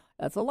coach.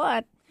 That's a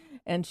lot.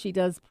 And she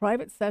does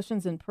private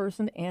sessions in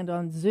person and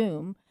on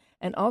Zoom,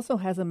 and also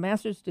has a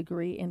master's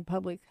degree in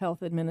public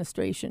health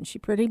administration. She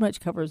pretty much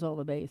covers all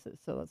the bases,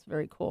 so that's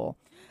very cool.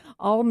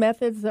 All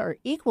methods are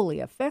equally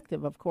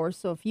effective, of course,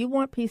 so if you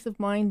want peace of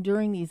mind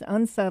during these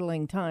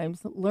unsettling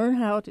times, learn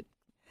how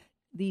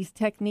these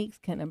techniques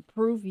can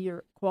improve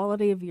your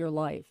quality of your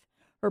life.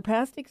 Her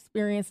past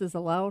experiences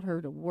allowed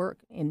her to work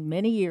for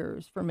many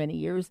years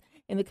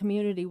in the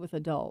community with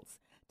adults.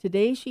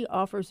 Today, she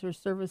offers her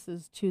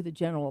services to the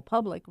general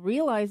public,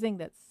 realizing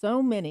that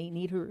so many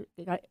need her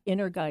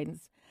inner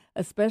guidance,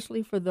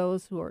 especially for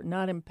those who are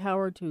not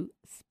empowered to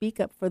speak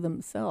up for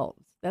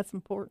themselves. That's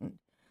important.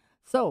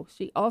 So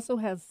she also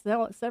has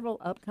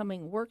several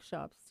upcoming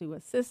workshops to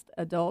assist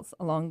adults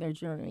along their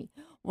journey.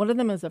 One of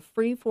them is a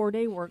free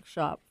 4-day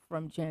workshop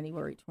from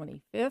January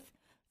 25th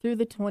through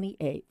the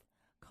 28th.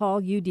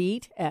 Call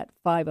Udit at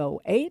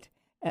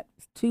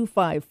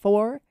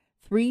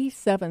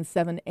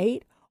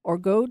 508-254-3778 or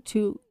go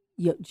to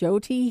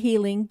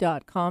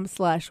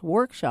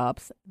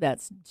jotihealing.com/workshops.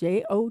 That's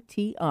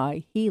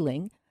JOTI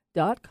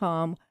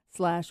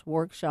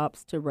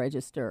healing.com/workshops to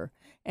register.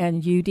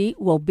 And Udit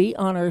will be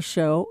on our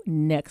show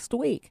next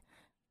week.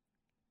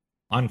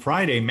 On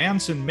Friday,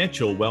 Manson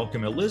Mitchell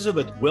welcomed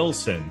Elizabeth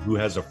Wilson, who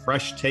has a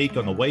fresh take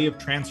on the way of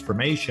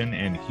transformation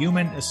and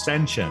human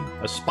ascension.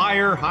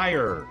 Aspire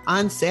higher.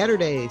 On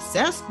Saturday,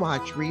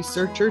 Sasquatch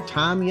researcher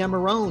Tom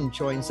Yamarone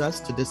joins us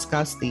to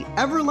discuss the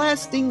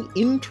everlasting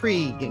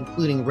intrigue,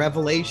 including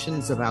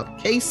revelations about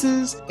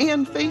cases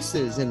and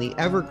faces in the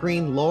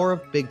evergreen lore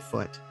of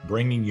Bigfoot.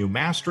 Bringing you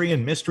mastery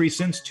and mystery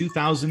since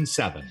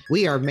 2007.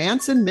 We are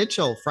Manson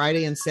Mitchell,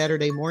 Friday and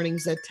Saturday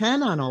mornings at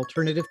 10 on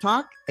Alternative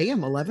Talk, AM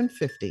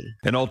 1150.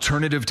 An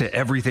alternative to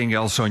everything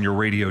else on your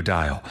radio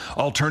dial.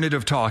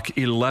 Alternative Talk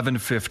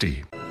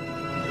 1150.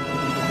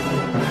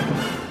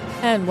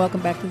 And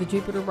welcome back to the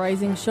Jupiter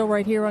Rising Show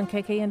right here on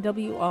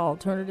KKNW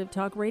Alternative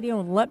Talk Radio.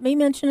 And let me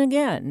mention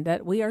again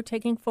that we are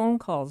taking phone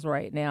calls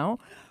right now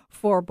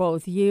for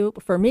both you,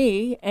 for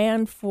me,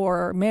 and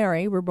for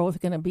Mary. We're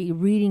both going to be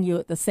reading you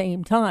at the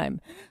same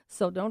time.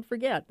 So don't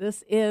forget,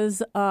 this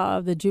is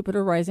the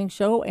Jupiter Rising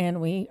Show,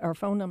 and our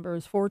phone number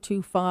is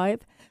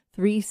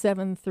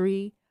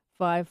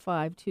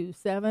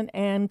 425-373-5527,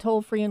 and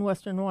toll-free in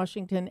Western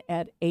Washington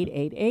at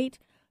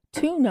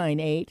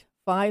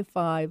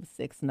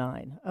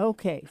 888-298-5569.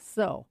 Okay,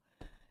 so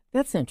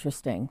that's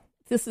interesting.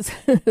 This is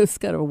it's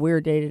got a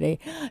weird day today.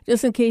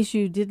 Just in case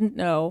you didn't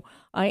know,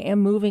 I am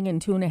moving in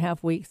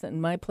 2.5 weeks,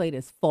 and my plate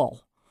is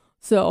full.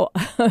 So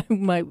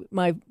my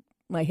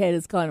head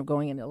is kind of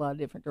going in a lot of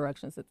different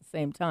directions at the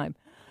same time.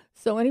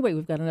 So anyway,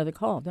 we've got another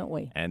call, don't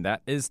we? And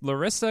that is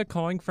Larissa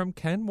calling from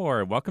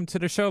Kenmore. Welcome to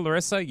the show,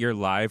 Larissa. You're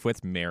live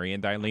with Mary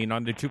and Eileen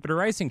on the Jupiter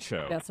Rising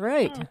Show. That's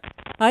right.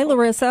 Hi,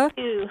 Larissa.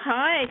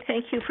 Hi.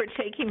 Thank you for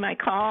taking my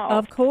call.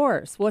 Of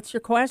course. What's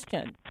your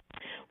question?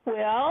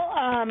 Well,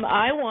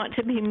 I want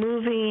to be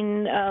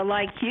moving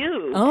like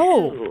you.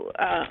 Oh. Too.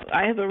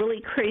 I have a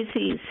really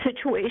crazy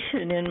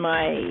situation in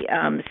my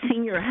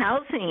senior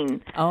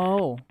housing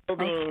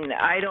building.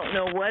 I don't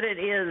know what it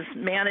is.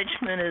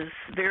 Management is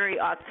very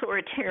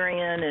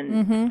authoritarian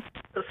and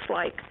just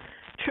like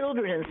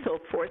children and so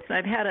forth. And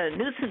I've had a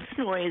nuisance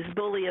noise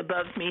bully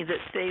above me that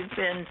they've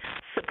been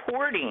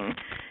supporting.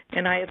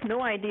 And I have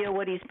no idea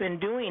what he's been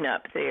doing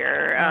up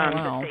there.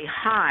 But they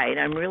hide.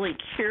 I'm really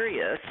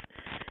curious.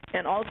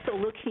 And also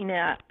looking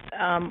at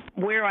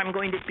where I'm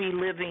going to be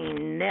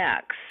living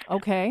next.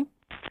 Okay.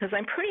 Because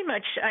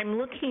I'm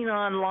looking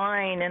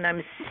online and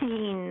I'm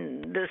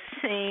seeing the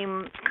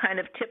same kind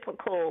of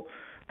typical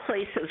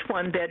places,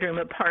 one-bedroom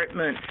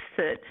apartments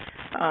that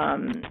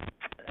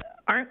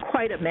aren't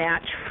quite a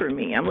match for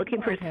me. I'm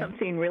looking for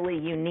something really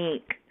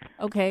unique.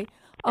 Okay.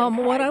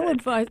 What I would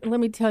advise, let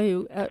me tell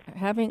you,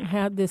 having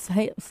had this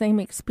same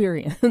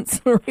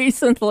experience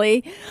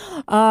recently,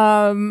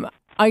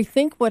 I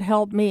think what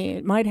helped me,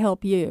 it might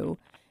help you,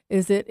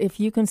 is that if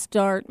you can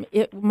start,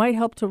 it might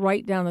help to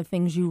write down the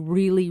things you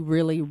really,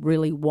 really,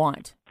 really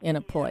want in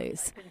a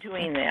place. I've been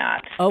doing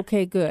that.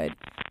 Okay, good.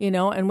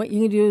 And what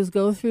you can do is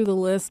go through the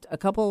list a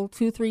couple,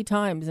 2-3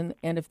 times, and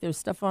if there's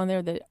stuff on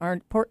there that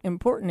aren't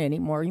important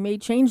anymore, you may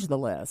change the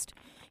list.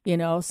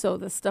 So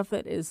the stuff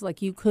that is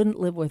like you couldn't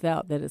live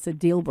without, that it's a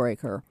deal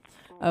breaker.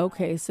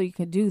 Okay, so you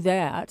can do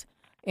that.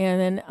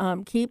 And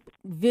then keep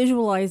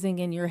visualizing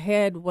in your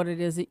head what it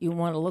is that you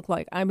want to look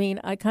like. I mean,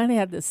 I kind of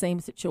had the same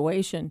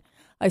situation.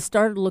 I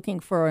started looking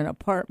for an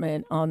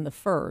apartment on the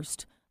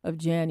 1st of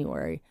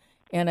January,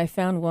 and I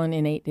found one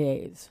in 8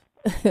 days.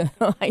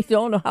 I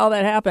don't know how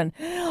that happened,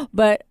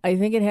 but I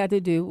think it had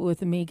to do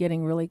with me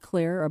getting really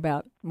clear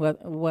about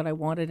what I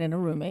wanted in a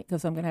roommate,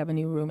 because I'm going to have a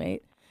new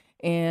roommate.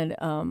 And,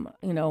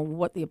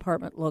 what the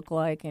apartment looked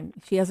like. And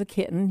she has a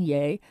kitten.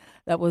 Yay.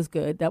 That was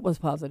good. That was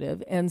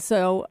positive. And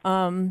so,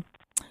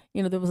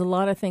 there was a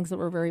lot of things that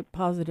were very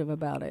positive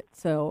about it.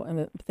 So, and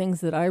the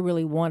things that I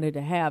really wanted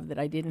to have that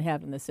I didn't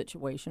have in the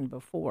situation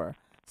before.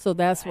 So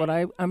that's what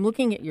I'm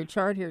looking at your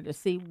chart here to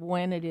see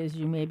when it is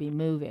you may be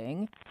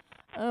moving.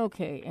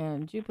 Okay,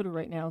 and Jupiter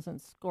right now is in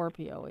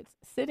Scorpio. It's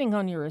sitting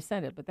on your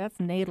ascendant, but that's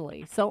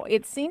natally. So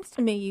it seems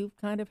to me you've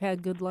kind of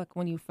had good luck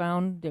when you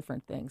found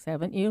different things,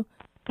 haven't you?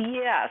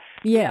 Yes.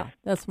 Yeah,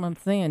 that's what I'm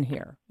saying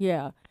here.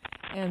 Yeah.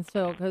 And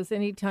so, because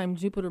anytime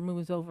Jupiter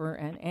moves over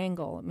an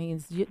angle, it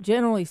means,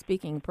 generally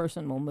speaking, a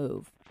person will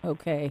move.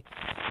 Okay.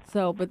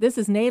 So, but this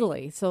is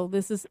natally. So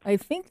this is, I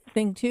think the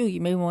thing, too, you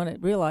may want to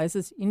realize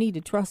is you need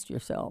to trust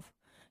yourself.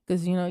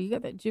 Because, you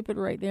got that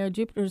Jupiter right there.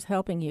 Jupiter's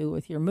helping you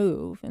with your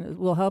move, and it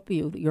will help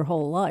you your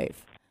whole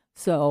life.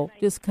 So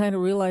just kind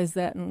of realize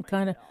that and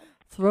kind of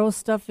throw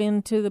stuff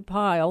into the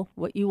pile,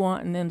 what you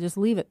want, and then just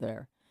leave it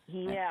there.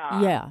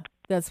 Yeah. Yeah,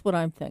 that's what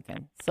I'm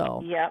thinking.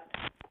 So, yep.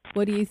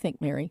 What do you think,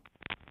 Mary?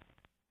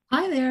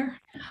 Hi there.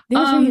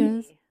 There she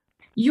is.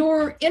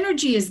 Your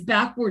energy is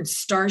backwards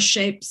star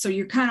shaped, so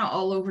you're kind of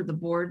all over the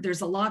board.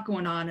 There's a lot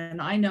going on,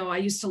 and I know I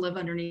used to live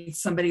underneath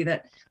somebody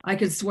that I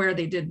could swear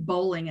they did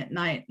bowling at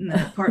night in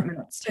the apartment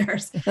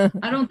upstairs.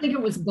 I don't think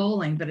it was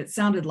bowling, but it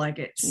sounded like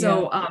it.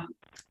 So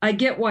I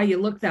get why you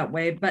look that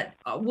way, but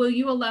will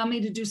you allow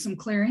me to do some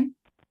clearing?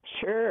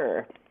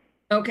 Sure.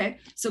 Okay,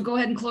 so go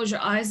ahead and close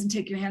your eyes and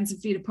take your hands and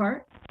feet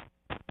apart.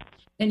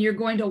 And you're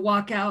going to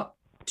walk out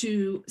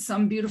to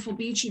some beautiful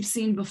beach you've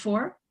seen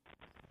before.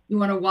 You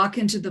want to walk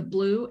into the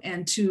blue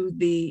and to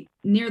the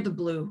near the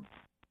blue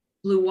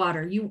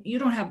water. You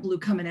don't have blue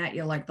coming at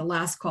you like the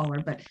last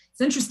caller, but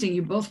it's interesting.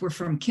 You both were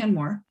from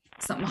Kenmore.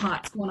 Something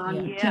hot's going on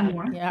in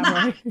Kenmore. Yeah,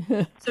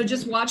 right. So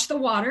just watch the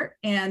water,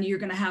 and you're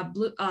going to have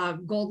blue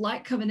gold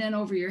light coming in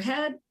over your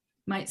head.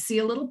 Might see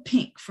a little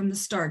pink from the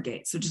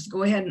Stargate. So just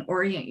go ahead and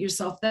orient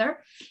yourself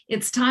there.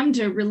 It's time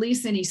to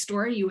release any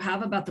story you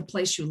have about the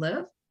place you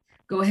live.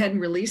 Go ahead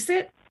and release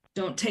it.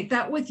 Don't take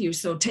that with you.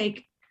 So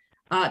take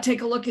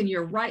a look in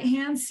your right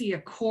hand, see a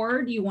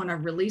cord. You want to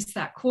release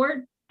that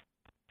cord.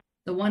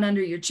 The one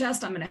under your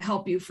chest, I'm going to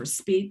help you for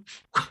speed.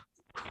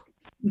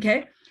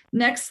 Okay.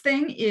 Next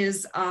thing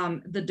is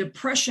the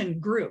depression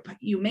group.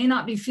 You may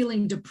not be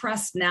feeling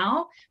depressed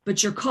now,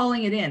 but you're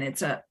calling it in.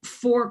 It's a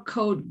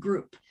 4-code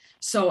group.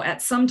 So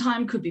at some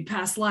time, could be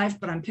past life,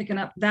 but I'm picking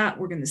up that.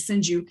 We're going to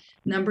send you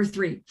number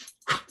 3.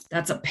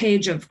 That's a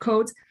page of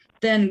codes.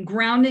 Then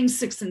grounding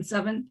 6 and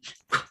 7.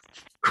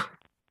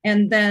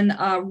 And then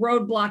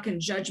roadblock and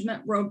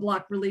judgment,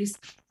 roadblock release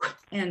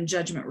and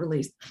judgment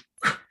release.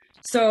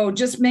 So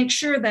just make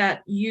sure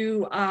that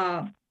you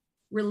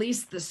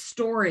release the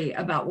story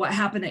about what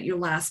happened at your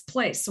last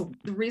place. So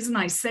the reason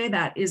I say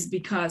that is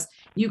because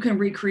you can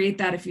recreate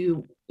that if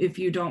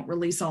you don't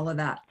release all of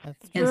that.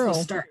 That's and true.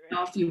 so starting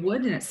off, you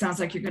would, and it sounds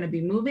like you're going to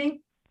be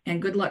moving,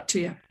 and good luck to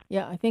you.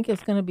 Yeah, I think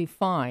it's going to be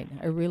fine.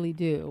 I really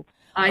do.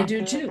 I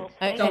do too.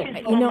 Thank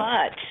you so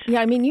much.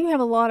 Yeah, I mean, you have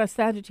a lot of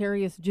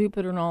Sagittarius,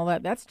 Jupiter, and all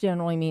that. That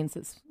generally means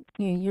it's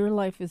your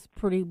life is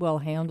pretty well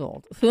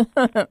handled.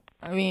 I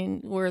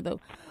mean, where the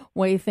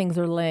way things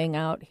are laying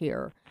out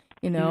here,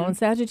 and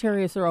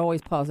Sagittarius are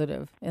always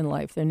positive in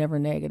life. They're never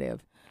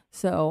negative.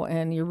 So,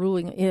 and your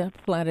ruling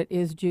planet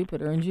is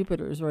Jupiter, and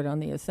Jupiter is right on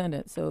the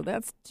ascendant. So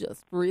that's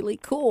just really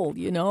cool,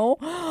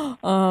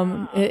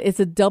 It's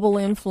a double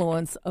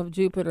influence of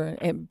Jupiter.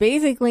 It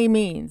basically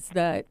means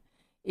that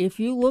if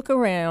you look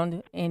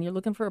around and you're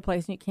looking for a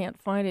place and you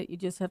can't find it, you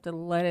just have to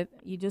let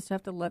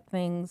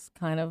things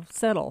kind of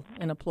settle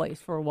in a place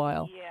for a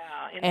while.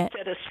 Yeah,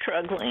 instead of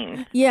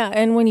struggling. Yeah,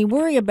 and when you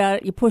worry about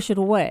it, you push it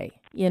away,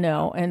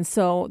 and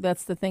so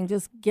that's the thing,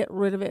 just get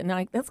rid of it.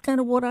 And that's kind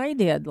of what I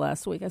did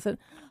last week. I said,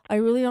 I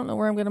really don't know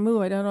where I'm going to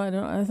move. I don't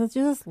know. I said,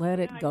 just let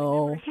it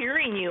go. I remember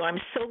hearing you. I'm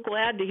so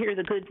glad to hear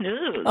the good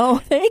news. Oh,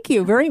 thank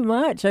you very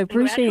much. I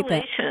appreciate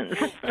that.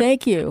 Congratulations.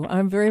 Thank you.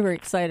 I'm very, very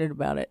excited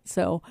about it.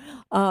 So,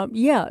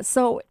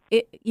 so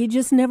you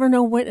just never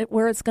know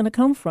where it's going to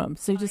come from.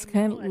 So you just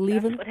kind of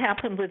leave it. That's what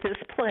happened with this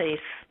place.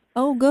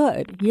 Oh,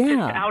 good. Yeah.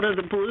 Just out of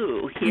the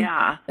blue.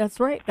 Yeah. That's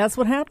right. That's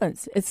what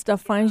happens.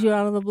 Stuff finds you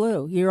out of the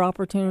blue. Your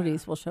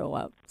opportunities will show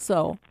up.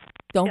 So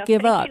don't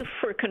give up. Thank you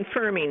for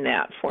confirming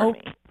that for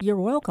me. You're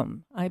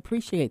welcome. I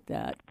appreciate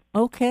that.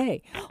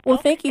 Okay. Well,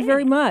 thank you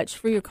very much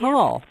for your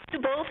call. To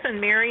both, and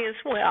Mary as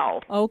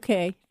well.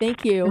 Okay.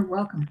 Thank you. You're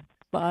welcome.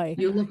 Bye.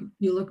 You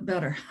look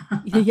better.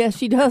 Yes,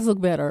 she does look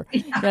better.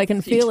 Yeah, I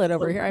can feel it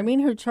over here. I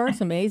mean, her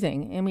chart's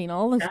amazing. I mean,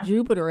 all this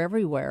Jupiter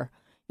everywhere,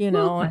 and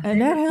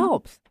that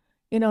helps.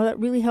 That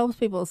really helps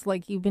people. It's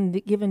like you've been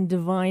given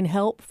divine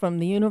help from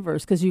the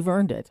universe because you've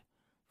earned it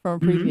from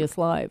previous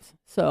lives.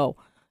 So,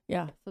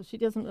 so she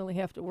doesn't really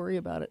have to worry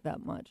about it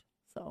that much.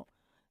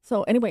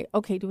 So anyway,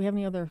 okay, do we have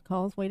any other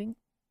calls waiting?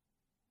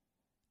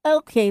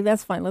 Okay,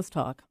 that's fine. Let's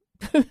talk.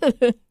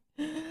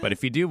 But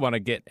if you do want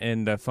to get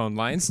in the phone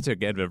lines to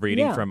get a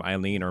reading from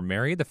Eileen or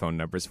Mary, the phone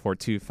number is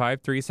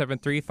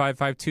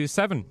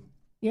 425-373-5527.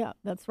 Yeah,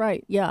 that's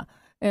right. Yeah.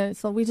 And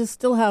so we just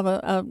still have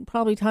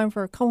probably time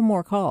for a couple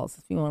more calls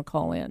if you want to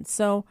call in.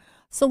 So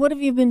what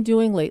have you been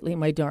doing lately,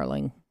 my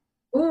darling?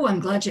 Oh, I'm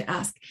glad you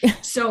asked.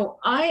 So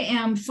I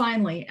am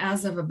finally,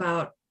 as of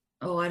about,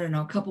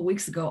 a couple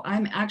weeks ago,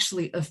 I'm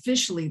actually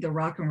officially the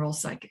rock and roll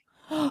psychic.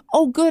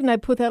 Oh, good. And I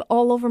put that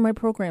all over my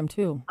program,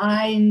 too.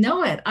 I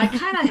know it. I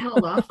kind of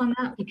held off on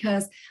that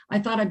because I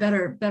thought I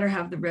better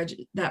have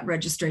that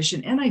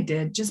registration. And I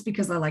did, just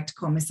because I like to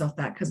call myself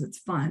that because it's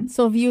fun.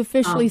 So have you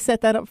officially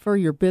set that up for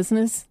your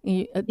business?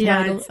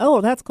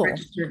 That's cool.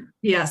 Registered.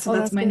 Yeah, so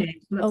that's my name.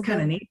 So that's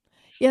kind of neat.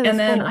 Yeah, and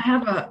then cool. I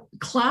have a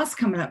class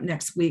coming up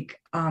next week,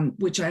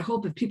 which I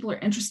hope if people are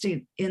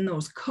interested in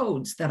those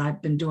codes that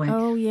I've been doing.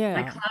 Oh,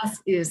 yeah. My class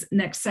is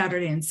next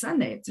Saturday and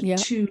Sunday. It's a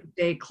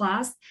 2-day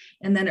class.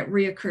 And then it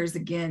reoccurs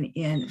again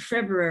in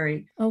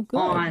February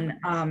on,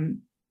 I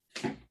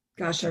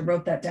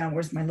wrote that down.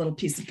 Where's my little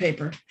piece of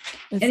paper?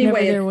 It's never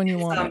there when you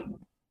want it.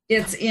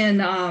 It's in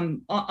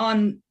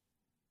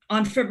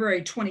on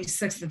February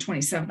 26th and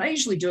 27th. I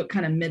usually do it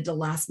kind of mid to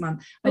last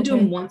month. I do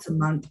them once a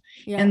month.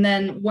 Yeah. And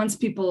then once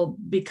people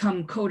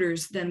become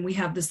coders, then we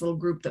have this little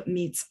group that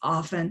meets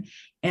often.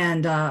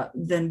 And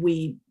then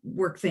we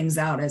work things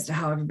out as to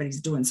how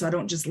everybody's doing. So I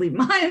don't just leave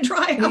them high and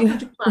dry.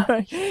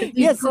 Right.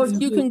 Yes,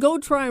 you can go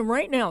try them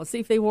right now, see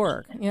if they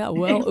work. Yeah,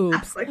 well,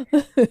 exactly.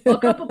 Well,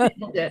 a couple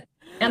people did.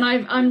 And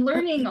I'm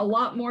learning a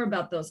lot more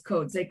about those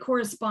codes. They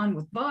correspond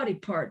with body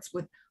parts,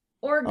 with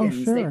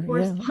organs, they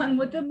correspond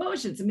with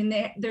emotions. I mean,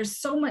 there's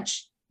so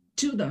much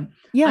to them.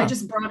 I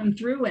just brought them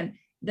through and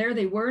there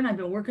they were, and I've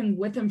been working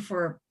with them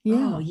for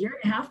a year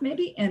and a half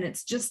maybe, and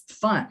it's just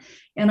fun.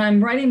 And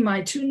I'm writing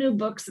my 2 new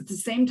books at the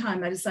same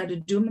time. I decided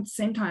to do them at the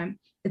same time.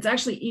 It's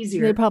actually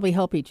easier. They probably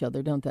help each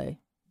other, don't they?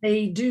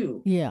 They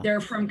do. Yeah.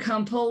 They're from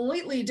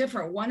completely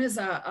different. One is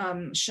a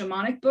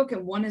shamanic book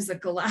and one is a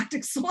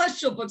galactic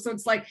celestial book. So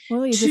it's like,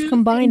 well, you just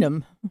combine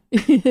them.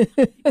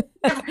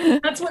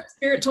 That's what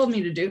Spirit told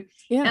me to do.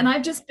 Yeah. And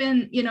I've just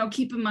been,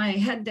 keeping my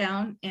head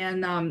down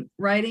and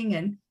writing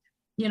and,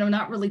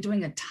 not really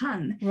doing a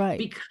ton. Right.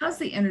 Because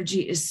the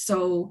energy is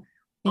so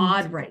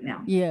odd right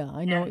now. Yeah,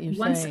 I know what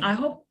you're saying. I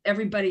hope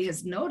everybody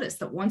has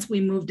noticed that once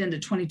we moved into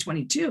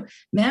 2022,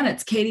 man,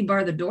 it's Katie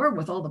bar the door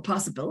with all the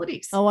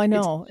possibilities. Oh, I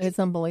know. It's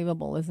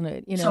unbelievable, isn't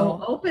it?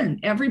 So open.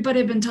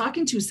 Everybody I've been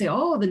talking to say,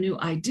 the new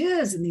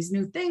ideas and these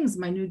new things,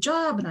 my new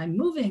job, and I'm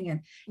moving.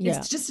 And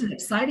it's just an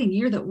exciting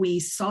year that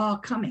we saw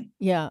coming.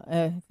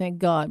 Yeah, thank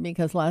God,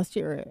 because last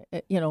year,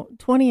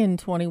 20 and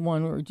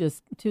 21 were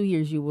just 2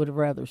 years you would have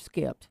rather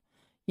skipped,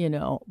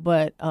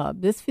 but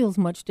this feels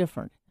much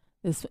different.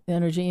 This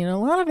energy, and a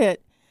lot of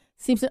it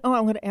seems to,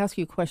 I'm going to ask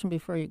you a question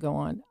before I go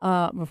on,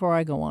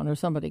 or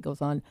somebody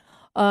goes on.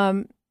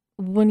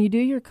 When you do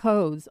your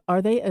codes,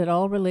 are they at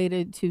all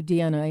related to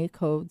DNA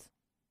codes?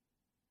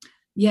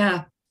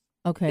 Yeah.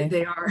 Okay.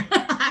 They are.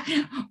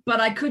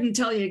 But I couldn't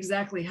tell you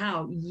exactly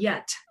how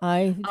yet.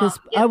 I just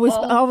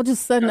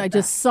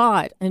saw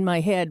it in my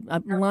head.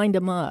 I lined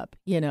them up,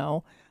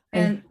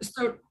 And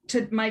so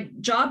my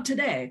job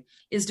today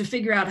is to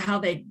figure out how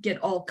they get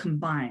all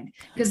combined,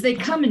 because they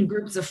come in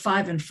groups of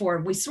 5 and 4.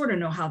 And we sort of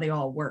know how they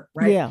all work,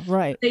 right? Yeah,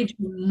 right. They do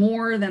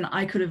more than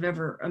I could have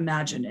ever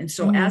imagined. And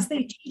so as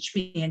they teach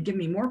me and give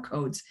me more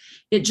codes,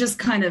 it just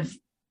kind of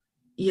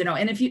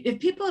And if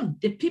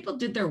people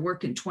did their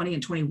work in 20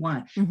 and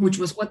 21, which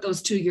was what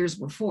those 2 years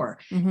were for,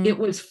 it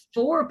was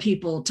for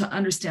people to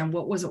understand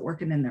what wasn't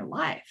working in their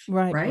life.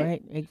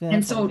 Right. Exactly.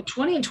 And so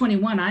 20 and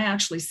 21, I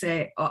actually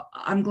say,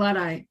 I'm glad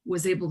I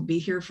was able to be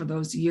here for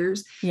those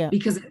years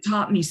because it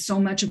taught me so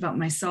much about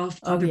myself,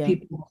 other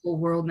people, the whole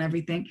world and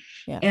everything.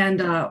 Yeah. And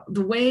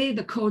the way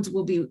the codes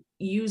will be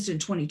used in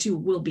 22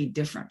 will be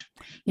different.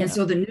 And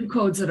so the new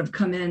codes that have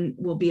come in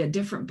will be a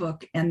different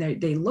book, and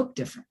they look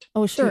different.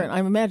 Oh, sure. And I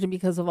imagine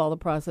because of all the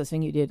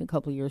processing you did a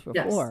couple of years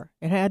before.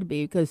 It had to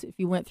be, because if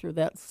you went through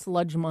that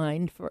sludge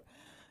mind,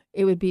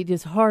 it would be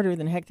just harder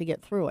than heck to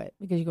get through it,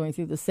 because you're going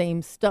through the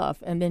same stuff,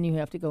 and then you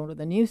have to go to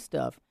the new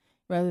stuff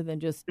rather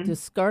than just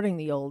discarding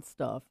the old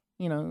stuff.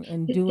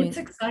 And doing. It's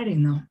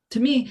exciting though. To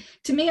me,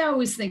 I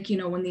always think,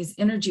 when these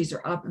energies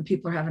are up and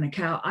people are having a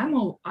cow,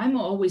 I'm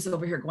always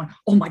over here going,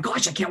 oh my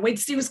gosh, I can't wait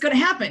to see what's going to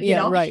happen.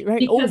 Yeah, right.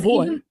 Because oh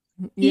boy.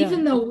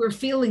 Even though we're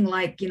feeling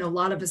like, a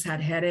lot of us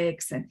had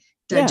headaches and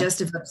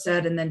digestive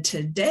upset. And then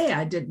today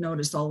I did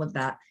notice all of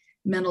that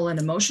mental and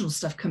emotional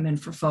stuff come in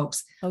for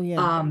folks. Oh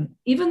yeah.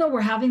 Even though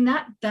we're having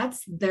that,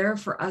 that's there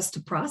for us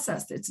to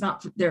process. It's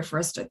not there for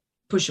us to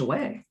push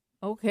away.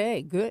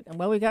 Okay, good.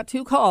 Well, we got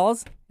 2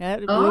 calls. That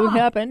would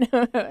happen.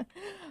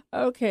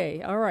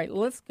 Okay, all right.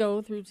 Let's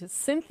go through to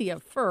Cynthia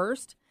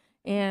first.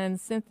 And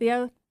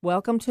Cynthia,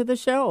 welcome to the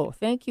show.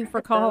 Thank you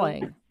for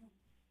calling.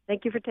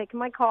 Thank you for taking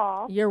my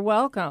call. You're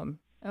welcome.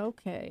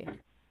 Okay,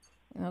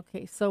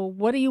 so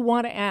what do you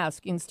want to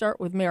ask? You can start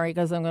with Mary,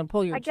 because I'm going to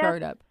pull your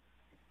chart up.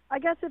 I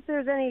guess if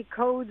there's any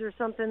codes or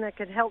something that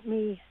could help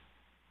me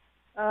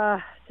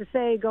to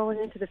say going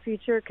into the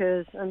future,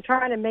 because I'm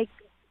trying to make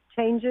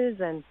changes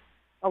and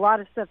a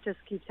lot of stuff just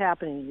keeps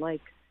happening.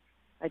 Like,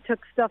 I took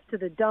stuff to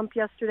the dump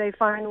yesterday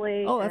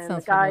finally. Oh, that and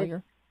sounds the guy's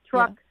familiar.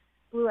 truck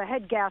blew a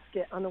head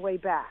gasket on the way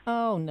back.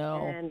 Oh,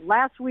 no. And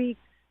last week,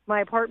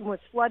 my apartment was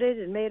flooded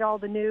and made all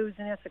the news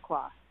in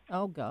Issaquah.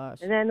 Oh, gosh.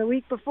 And then the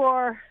week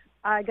before,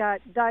 I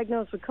got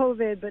diagnosed with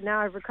COVID, but now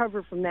I've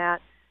recovered from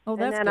that. Oh,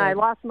 that's And then good. I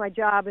lost my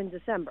job in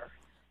December.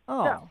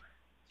 Oh.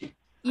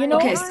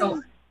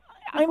 So,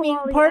 I mean,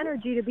 all the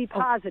energy to be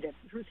positive.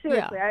 Seriously,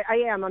 Yeah. I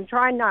am. I'm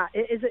trying not.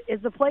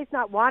 Is the place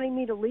not wanting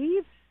me to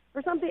leave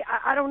or something?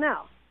 I don't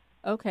know.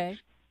 Okay.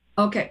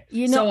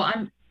 So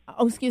I'm.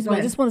 Oh, excuse me. I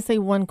ahead. just want to say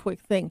one quick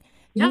thing.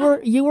 Yeah.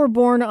 You were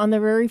born on the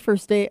very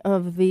first day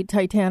of the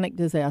Titanic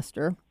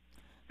disaster,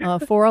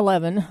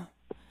 4/11.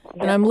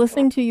 And I'm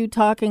listening to you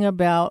talking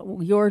about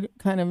your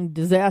kind of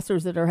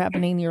disasters that are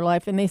happening in your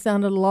life, and they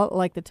sounded a lot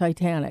like the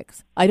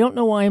Titanic's. I don't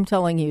know why I'm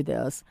telling you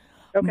this.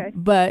 Okay.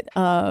 But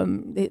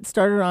it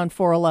started on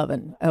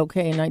 4/11,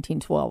 in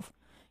 1912,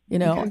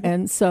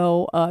 and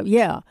so,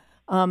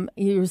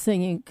 you were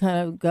saying you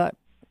kind of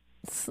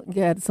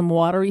had some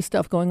watery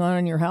stuff going on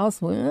in your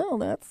house. Well,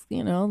 that's,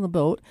 the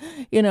boat,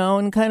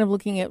 and kind of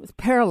looking at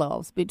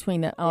parallels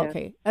between that.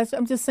 Okay.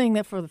 I'm just saying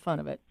that for the fun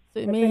of it. So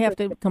you may have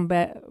to come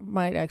back,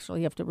 might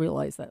actually have to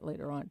realize that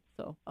later on.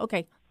 So,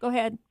 okay, go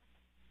ahead.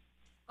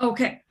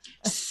 Okay.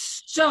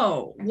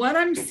 So what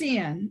I'm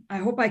seeing, I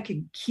hope I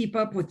can keep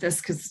up with this,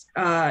 because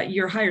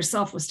your higher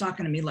self was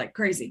talking to me like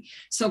crazy.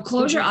 So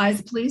close your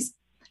eyes, please.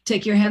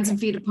 Take your hands and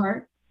feet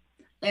apart,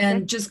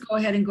 and just go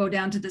ahead and go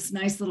down to this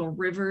nice little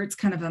river. It's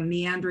kind of a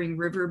meandering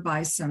river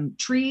by some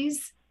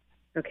trees.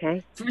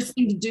 Okay. First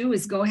thing to do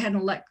is go ahead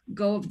and let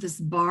go of this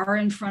bar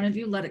in front of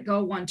you. Let it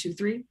go. 1, 2,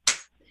 3.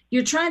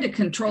 You're trying to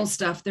control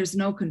stuff. There's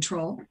no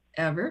control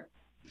ever.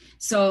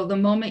 So the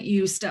moment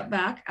you step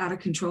back out of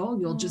control,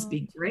 you'll just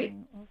be great.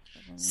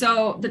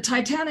 So the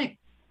Titanic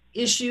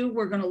issue,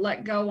 we're going to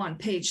let go on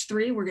page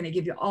 3. We're going to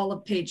give you all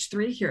of page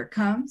 3. Here it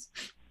comes.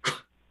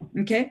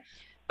 Okay.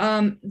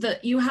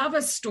 You have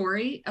a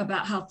story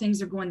about how things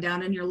are going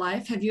down in your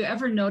life. Have you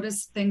ever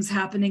noticed things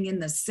happening in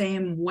the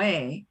same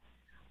way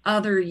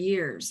other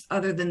years,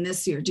 other than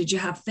this year? Did you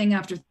have thing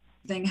after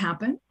thing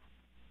happen?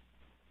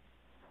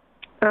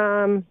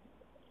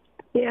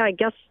 Yeah, I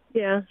guess,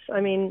 yes.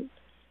 I mean.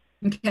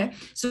 Okay.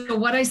 So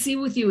what I see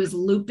with you is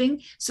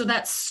looping. So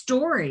that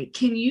story,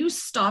 can you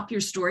stop your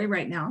story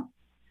right now?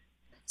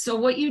 So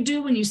what you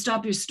do when you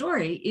stop your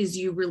story is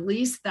you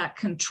release that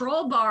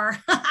control bar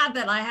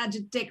that I had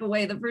to take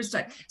away the first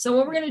time. So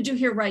what we're going to do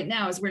here right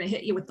now is we're going to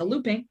hit you with the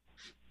looping.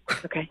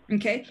 Okay.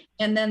 Okay.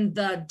 And then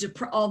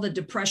all the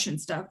depression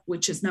stuff,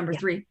 which is number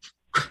 3,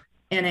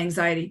 and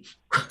anxiety.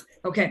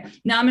 Okay.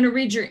 Now I'm going to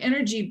read your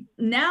energy.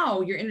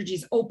 Now your energy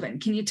is open.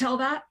 Can you tell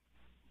that?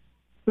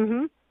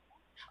 Mm-hmm.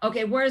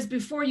 Okay. Whereas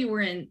before you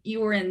were in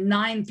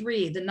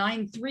 9-3, the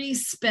 9-3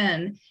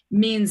 spin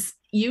means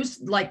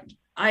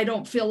I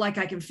don't feel like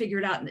I can figure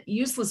it out.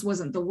 Useless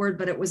wasn't the word,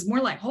 but it was more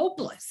like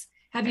hopeless.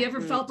 Have you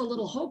ever felt a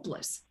little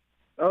hopeless?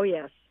 Oh,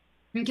 yes.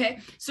 Okay.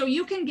 So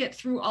you can get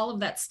through all of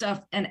that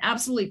stuff and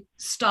absolutely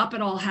stop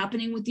it all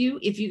happening with you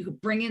if you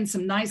could bring in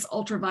some nice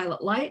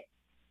ultraviolet light.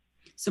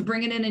 So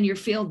bring it in your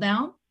field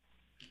now.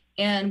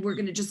 And we're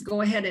going to just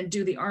go ahead and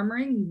do the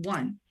armoring.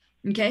 1.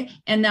 Okay.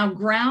 And now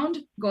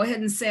ground. Go ahead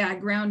and say, I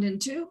ground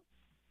into.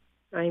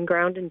 I'm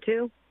ground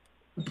into.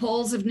 The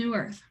poles of New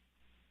Earth.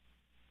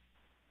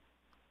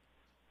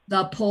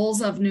 The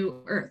poles of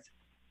New Earth.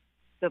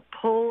 The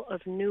pole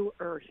of New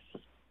Earth.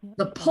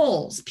 The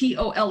poles,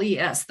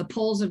 Poles, the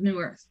poles of New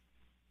Earth.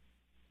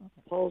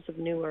 Poles of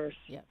New Earth.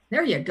 Yeah.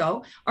 There you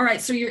go. All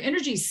right. So your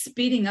energy's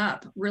speeding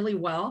up really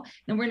well.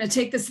 And we're going to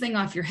take this thing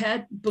off your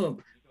head.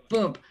 Boom,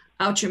 boom,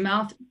 out your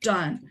mouth.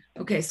 Done.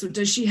 Okay. So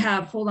does she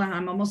have, hold on,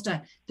 I'm almost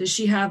done. Does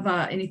she have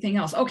anything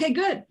else? Okay,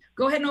 good.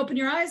 Go ahead and open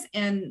your eyes.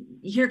 And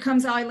here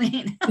comes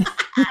Eileen.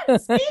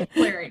 Speed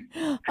clearing.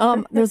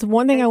 There's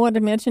one thing I wanted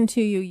to mention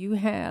to you. You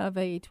have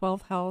a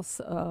 12th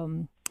house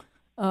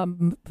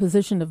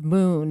position of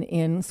moon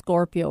in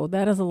Scorpio.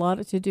 That has a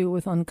lot to do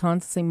with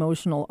unconscious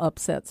emotional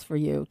upsets for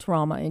you,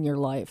 trauma in your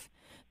life,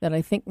 that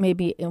I think may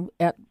be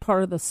at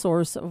part of the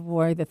source of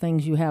why the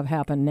things you have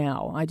happen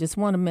now. I just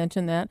want to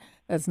mention that.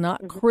 That's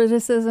not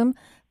criticism.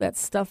 That's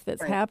stuff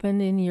that's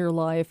happened in your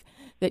life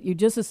that you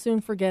just as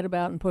soon forget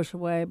about and push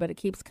away, but it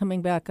keeps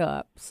coming back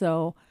up.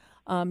 So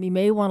you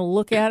may want to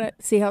look at it,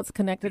 see how it's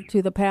connected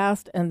to the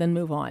past, and then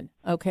move on.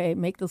 Okay?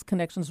 Make those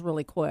connections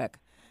really quick.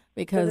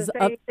 Because does it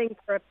say anything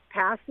for a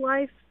past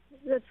life,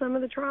 that some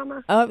of the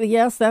trauma?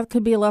 Yes, that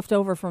could be left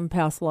over from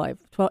past life.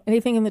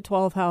 Anything in the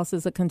 12th house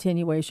is a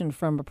continuation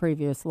from a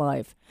previous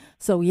life.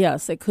 So,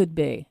 yes, it could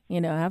be.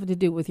 Have to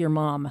do with your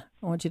mom.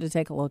 I want you to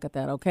take a look at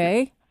that,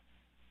 okay?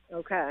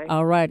 Okay.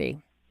 All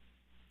righty.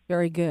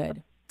 Very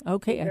good.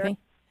 Okay, I think.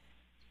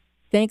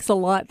 Thanks a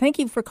lot. Thank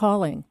you for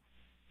calling.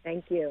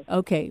 Thank you.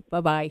 Okay,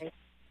 bye-bye.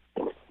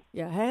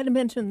 Yeah, I had to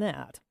mention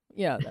that.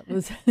 Yeah, that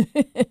was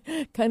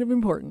kind of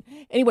important.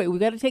 Anyway,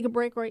 we've got to take a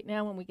break right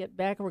now. When we get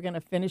back, we're going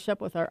to finish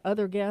up with our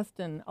other guest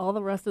and all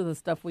the rest of the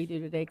stuff we do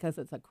today because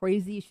it's a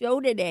crazy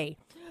show today.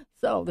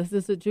 So this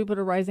is the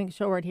Jupiter Rising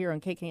show right here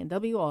on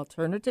KKNW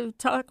Alternative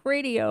Talk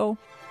Radio.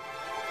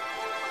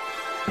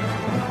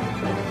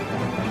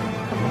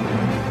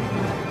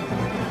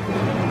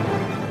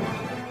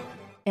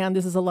 And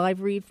this is a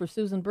live read for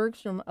Susan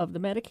Bergstrom of the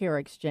Medicare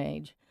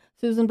Exchange.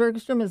 Susan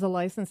Bergstrom is a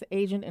licensed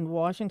agent in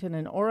Washington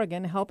and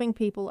Oregon, helping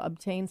people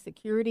obtain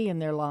security in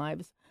their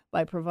lives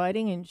by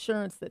providing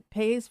insurance that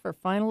pays for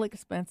final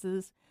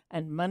expenses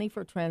and money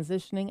for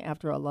transitioning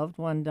after a loved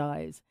one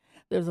dies.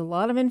 There's a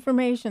lot of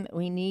information that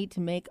we need to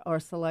make our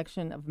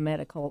selection of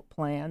medical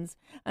plans,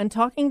 and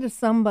talking to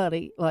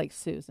somebody like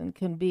Susan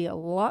can be a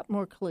lot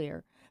more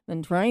clear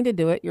than trying to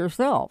do it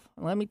yourself.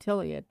 Let me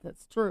tell you,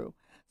 that's true.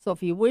 So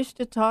if you wish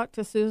to talk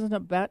to Susan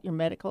about your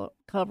medical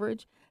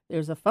coverage,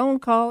 there's a phone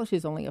call.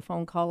 She's only a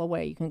phone call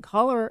away. You can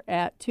call her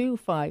at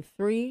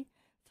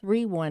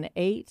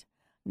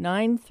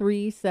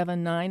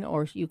 253-318-9379,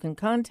 or you can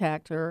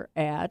contact her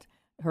at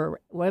her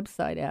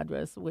website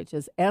address, which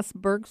is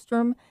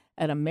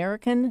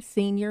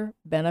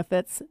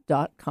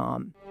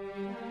sbergstrom@americanseniorbenefits.com.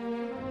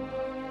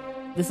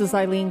 This is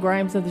Eileen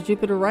Grimes of the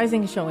Jupiter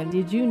Rising Show, and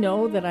did you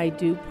know that I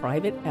do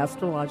private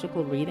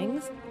astrological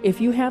readings?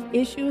 If you have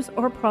issues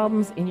or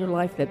problems in your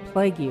life that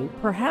plague you,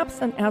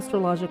 perhaps an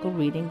astrological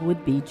reading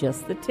would be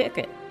just the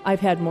ticket. I've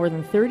had more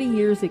than 30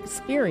 years'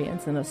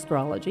 experience in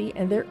astrology,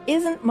 and there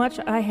isn't much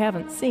I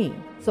haven't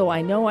seen, so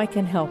I know I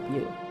can help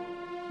you.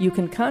 You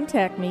can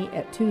contact me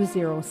at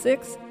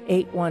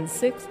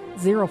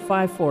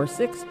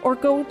 206-816-0546 or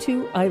go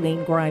to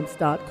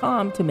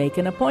eileengrimes.com to make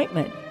an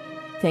appointment.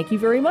 Thank you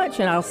very much,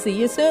 and I'll see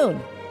you soon.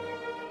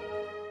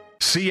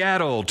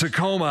 Seattle,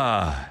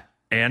 Tacoma,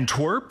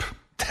 Antwerp?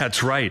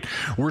 That's right.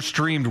 We're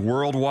streamed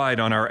worldwide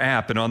on our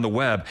app and on the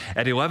web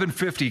at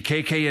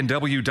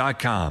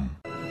 1150kknw.com.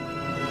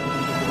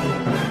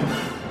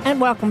 And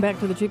welcome back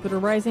to the Jupiter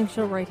Rising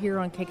Show right here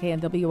on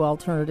KKNW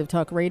Alternative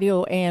Talk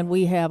Radio. And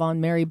we have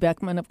on Mary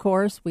Beckman, of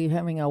course. We're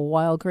having a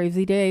wild,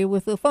 crazy day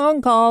with the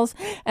phone calls.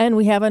 And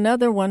we have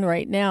another one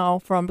right now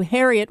from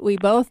Harriet. We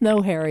both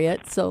know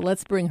Harriet, so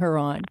let's bring her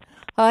on.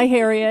 Hi,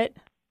 Harriet.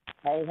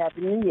 Hey,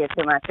 Happy New Year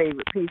to my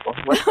favorite people.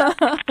 What's up?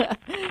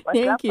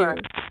 Thank you.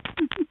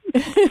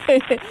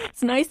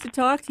 It's nice to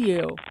talk to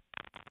you.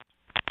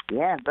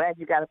 Yeah, glad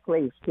you got a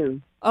place, too.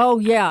 Oh,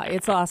 yeah,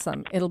 it's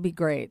awesome. It'll be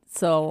great.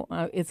 So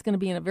it's going to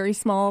be in a very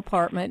small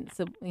apartment. It's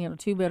a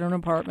 2-bedroom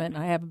apartment.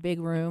 I have a big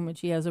room, and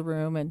she has a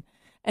room, and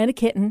a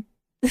kitten.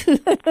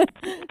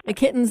 The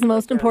kitten's the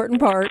most important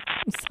part.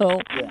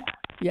 So,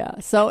 yeah.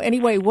 So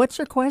anyway, what's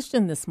your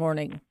question this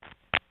morning?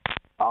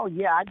 Oh,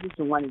 yeah, I just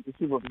wanted to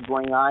see what was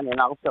going on and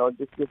also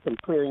just get some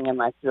clearing in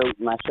my throat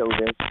and my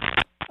shoulders.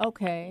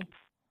 Okay.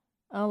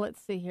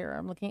 Let's see here.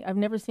 I'm looking. I've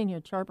never seen your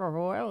chart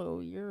before. Oh,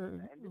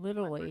 you're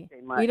literally.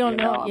 We don't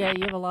know. Yeah,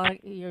 you have a lot of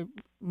your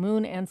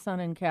moon and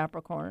sun in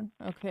Capricorn.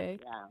 Okay.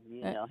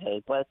 Yeah,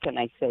 hey, what can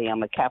I say?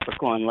 I'm a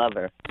Capricorn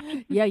lover.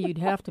 Yeah, you'd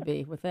have to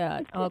be with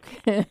that.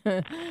 Okay.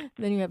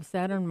 Then you have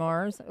Saturn,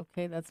 Mars.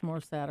 Okay, that's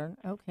more Saturn.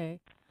 Okay.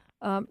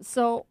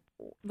 So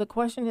the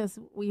question is,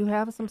 will you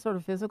have some sort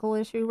of physical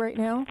issue right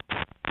now?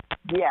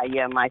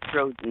 Yeah, my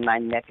throat and my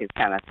neck is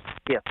kind of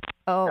stiff.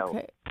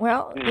 Okay.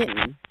 Well,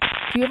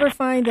 do you ever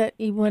find that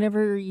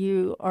whenever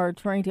you are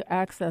trying to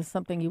access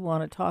something you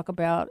want to talk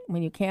about,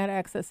 when you can't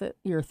access it,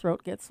 your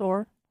throat gets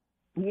sore?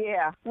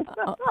 Yeah.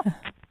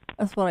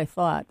 That's what I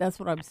thought. That's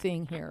what I'm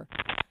seeing here.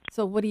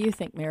 So what do you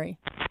think, Mary?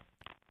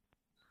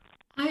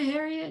 Hi,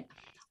 Harriet.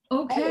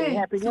 Okay. Hey,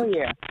 Happy New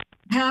Year.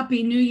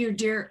 Happy New Year,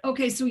 dear.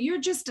 Okay, so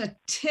you're just a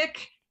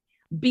tick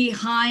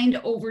behind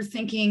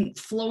overthinking,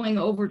 flowing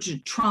over to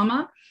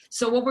trauma.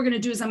 So what we're going to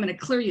do is I'm going to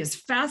clear you as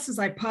fast as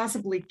I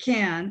possibly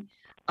can.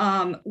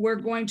 We're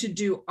going to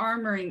do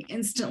armoring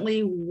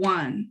instantly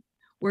 1.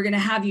 We're going to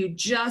have you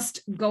just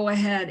go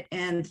ahead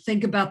and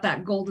think about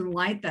that golden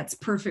light that's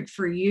perfect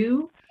for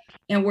you.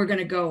 And we're going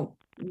to go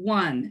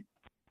 1,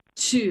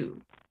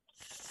 2,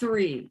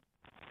 3.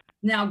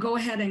 Now go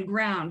ahead and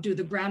ground. Do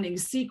the grounding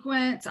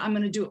sequence. I'm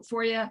going to do it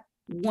for you.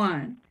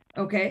 1.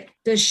 Okay.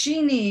 Does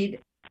she need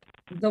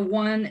the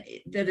one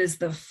that is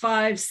the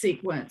 5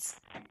 sequence?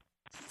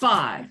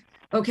 5.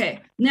 Okay.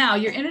 Now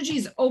your energy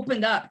is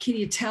opened up. Can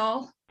you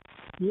tell?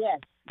 Yes.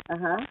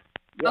 Yes.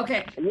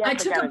 Okay. Yes, I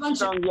took a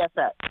bunch of yes.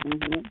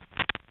 Mm-hmm.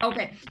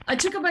 Okay. I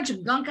took a bunch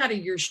of gunk out of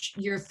your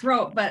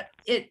throat, but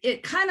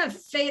it kind of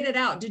faded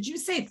out. Did you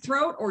say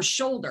throat or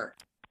shoulder?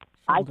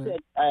 I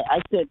said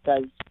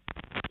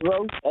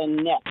throat and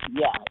neck.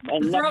 Yeah.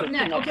 And throat,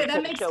 neck. Okay,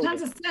 that makes shoulder.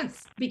 tons of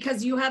sense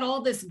because you had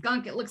all this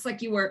gunk. It looks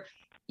like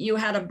you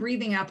had a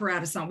breathing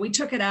apparatus on. We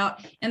took it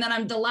out, and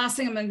then the last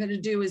thing I'm going to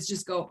do is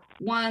just go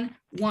 1,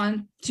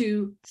 1,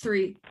 2,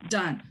 3,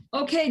 done.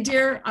 Okay,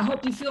 dear. I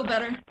hope you feel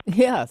better.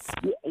 Yes.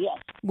 Yes.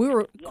 We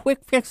were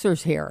quick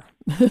fixers here.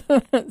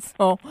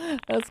 So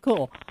that's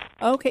cool.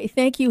 Okay,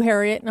 thank you,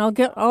 Harriet, and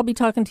I'll be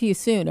talking to you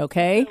soon,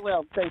 okay?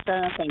 Well, thanks.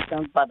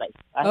 Bye-bye.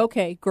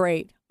 Okay,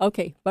 great.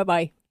 Okay,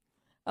 bye-bye.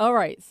 All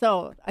right,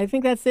 so I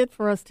think that's it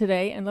for us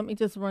today, and let me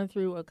just run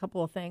through a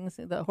couple of things.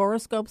 The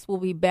horoscopes will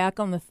be back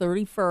on the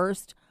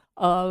 31st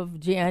of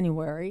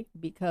January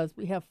because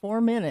we have 4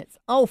 minutes.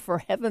 Oh, for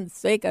heaven's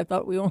sake, I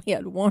thought we only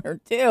had 1 or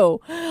 2.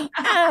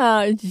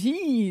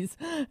 Jeez.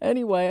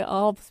 Anyway,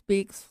 I'll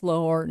speak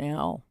slower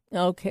now.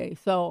 Okay,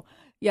 so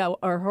yeah,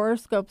 our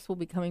horoscopes will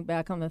be coming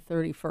back on the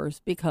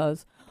 31st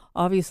because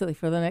obviously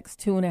for the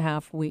next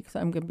 2.5 weeks,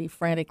 I'm going to be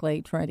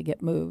frantically trying to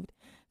get moved.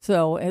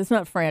 So it's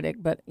not frantic,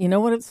 but you know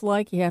what it's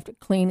like? You have to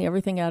clean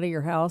everything out of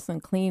your house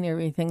and clean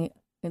everything,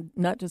 and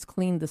not just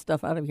clean the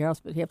stuff out of your house,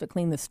 but you have to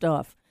clean the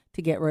stuff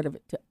to get rid of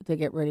it, to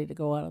get ready to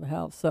go out of the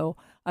house. So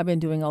I've been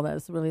doing all that.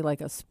 It's really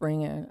like a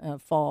spring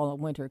and fall and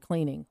winter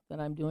cleaning that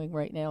I'm doing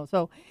right now.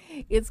 So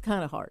it's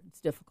kind of hard. It's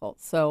difficult.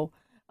 So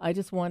I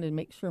just wanted to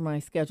make sure my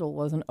schedule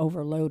wasn't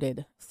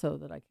overloaded so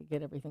that I could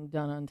get everything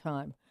done on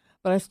time.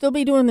 But I'll still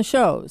be doing the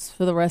shows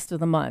for the rest of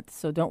the month,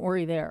 so don't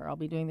worry there. I'll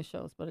be doing the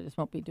shows, but I just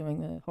won't be doing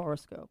the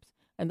horoscopes.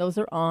 And those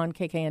are on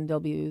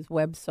KKNW's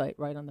website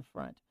right on the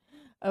front.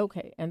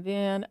 Okay, and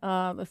then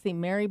let's see,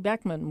 Mary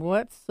Beckman,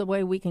 what's the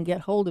way we can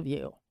get hold of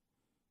you?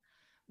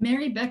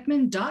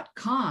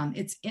 MaryBeckman.com.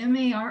 It's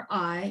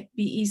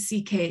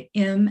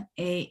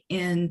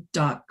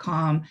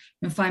MaryBeckman.com.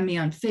 You can find me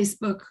on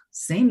Facebook,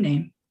 same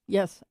name.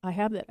 Yes, I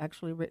have that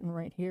actually written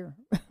right here.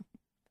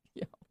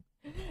 Yeah.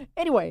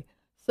 Anyway.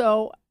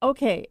 So,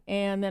 okay,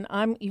 and then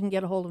you can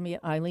get a hold of me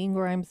at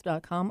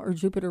EileenGrimes.com or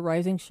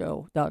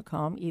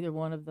JupiterRisingShow.com, either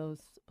one of those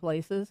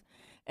places.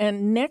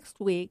 And next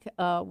week,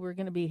 we're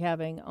going to be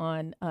having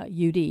on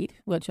Udit,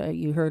 which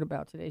you heard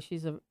about today.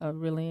 She's a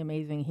really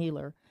amazing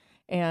healer,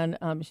 and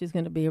she's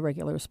going to be a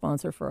regular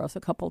sponsor for us a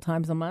couple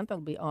times a month.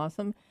 That'll be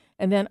awesome.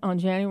 And then on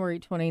January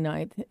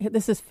 29th,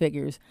 this is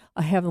figures.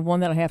 I have the one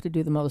that I have to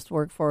do the most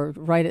work for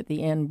right at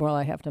the end while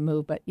I have to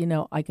move, but,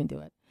 I can do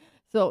it.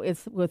 So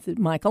it's with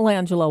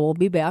Michelangelo. We'll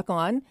be back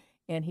on,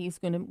 and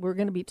we're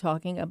going to be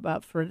talking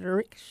about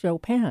Frédéric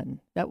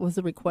Chopin. That was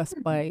a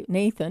request by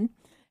Nathan,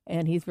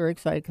 and he's very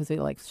excited because he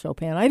likes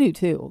Chopin. I do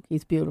too.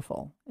 He's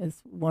beautiful.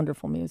 It's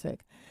wonderful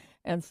music.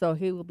 And so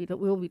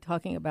we'll be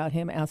talking about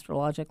him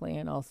astrologically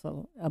and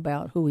also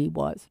about who he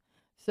was.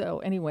 So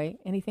anyway,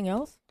 anything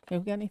else?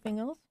 Have you got anything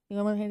else? You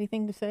don't have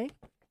anything to say?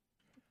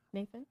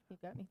 Nathan, you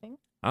got anything?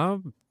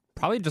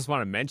 Probably just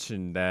want to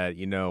mention that,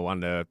 on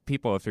the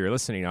people, if you're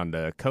listening on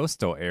the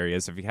coastal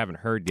areas, if you haven't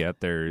heard yet,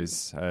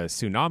 there's a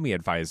tsunami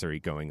advisory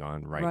going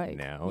on right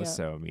now. Yeah.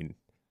 So,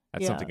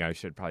 that's something I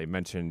should probably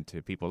mention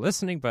to people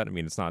listening, but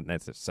it's not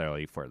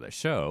necessarily for the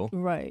show.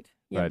 Right.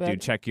 Yeah, but do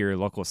check your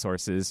local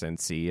sources and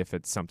see if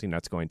it's something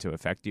that's going to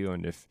affect you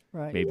and if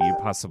maybe you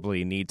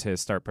possibly need to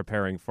start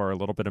preparing for a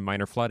little bit of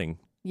minor flooding.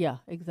 Yeah,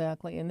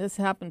 exactly. And this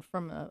happened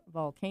from a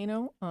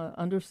volcano,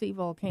 undersea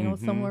volcano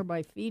somewhere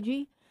by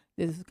Fiji.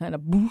 This is kind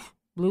of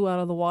blew out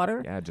of the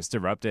water. Yeah, just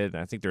erupted.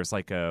 I think there's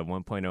like a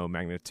 1.0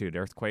 magnitude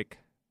earthquake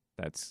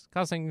that's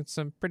causing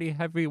some pretty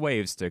heavy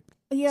waves to start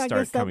coming towards our coast. Yeah, I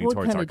guess that would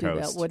kind of do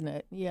that, wouldn't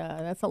it? Yeah,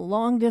 that's a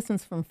long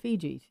distance from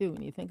Fiji, too,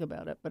 when you think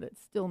about it, but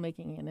it's still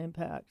making an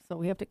impact. So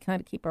we have to kind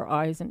of keep our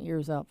eyes and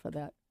ears out for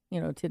that,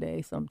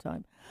 today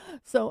sometime.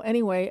 So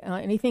anyway,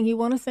 anything you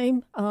want to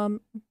say,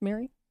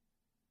 Mary?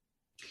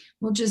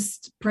 We'll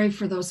just pray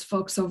for those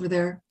folks over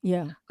there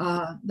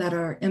that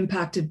are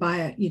impacted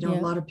by it. A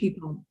lot of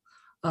people...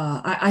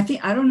 I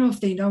don't know if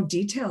they know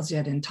details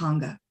yet in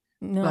Tonga,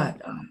 but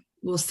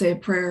we'll say a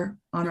prayer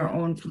on our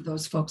own for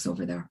those folks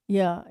over there.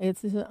 Yeah,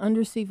 it's an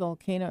undersea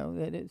volcano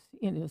that is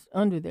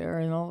under there,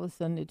 and all of a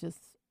sudden it just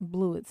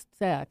blew its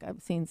stack.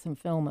 I've seen some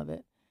film of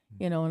it,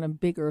 and a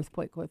big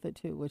earthquake with it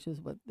too, which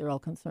is what they're all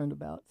concerned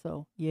about.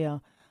 So yeah,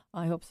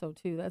 I hope so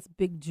too. That's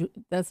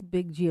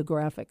big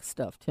geographic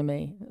stuff to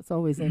me. It's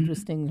always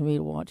interesting to me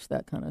to watch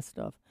that kind of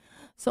stuff.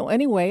 So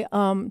anyway,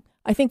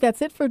 I think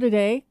that's it for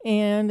today.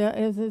 And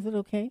is it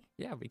okay?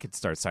 Yeah, we could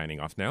start signing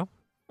off now.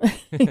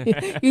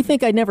 You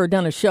think I'd never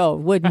done a show,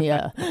 wouldn't you?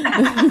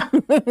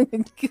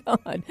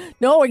 God,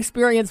 no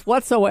experience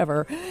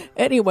whatsoever.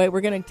 Anyway, we're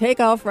going to take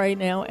off right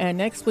now. And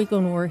next week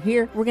when we're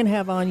here, we're going to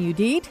have on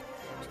Udit.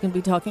 She's going to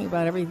be talking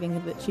about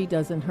everything that she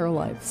does in her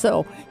life.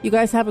 So you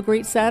guys have a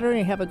great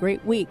Saturday. Have a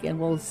great week. And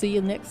we'll see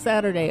you next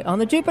Saturday on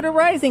the Jupiter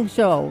Rising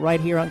Show right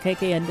here on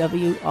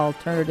KKNW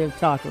Alternative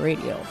Talk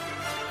Radio.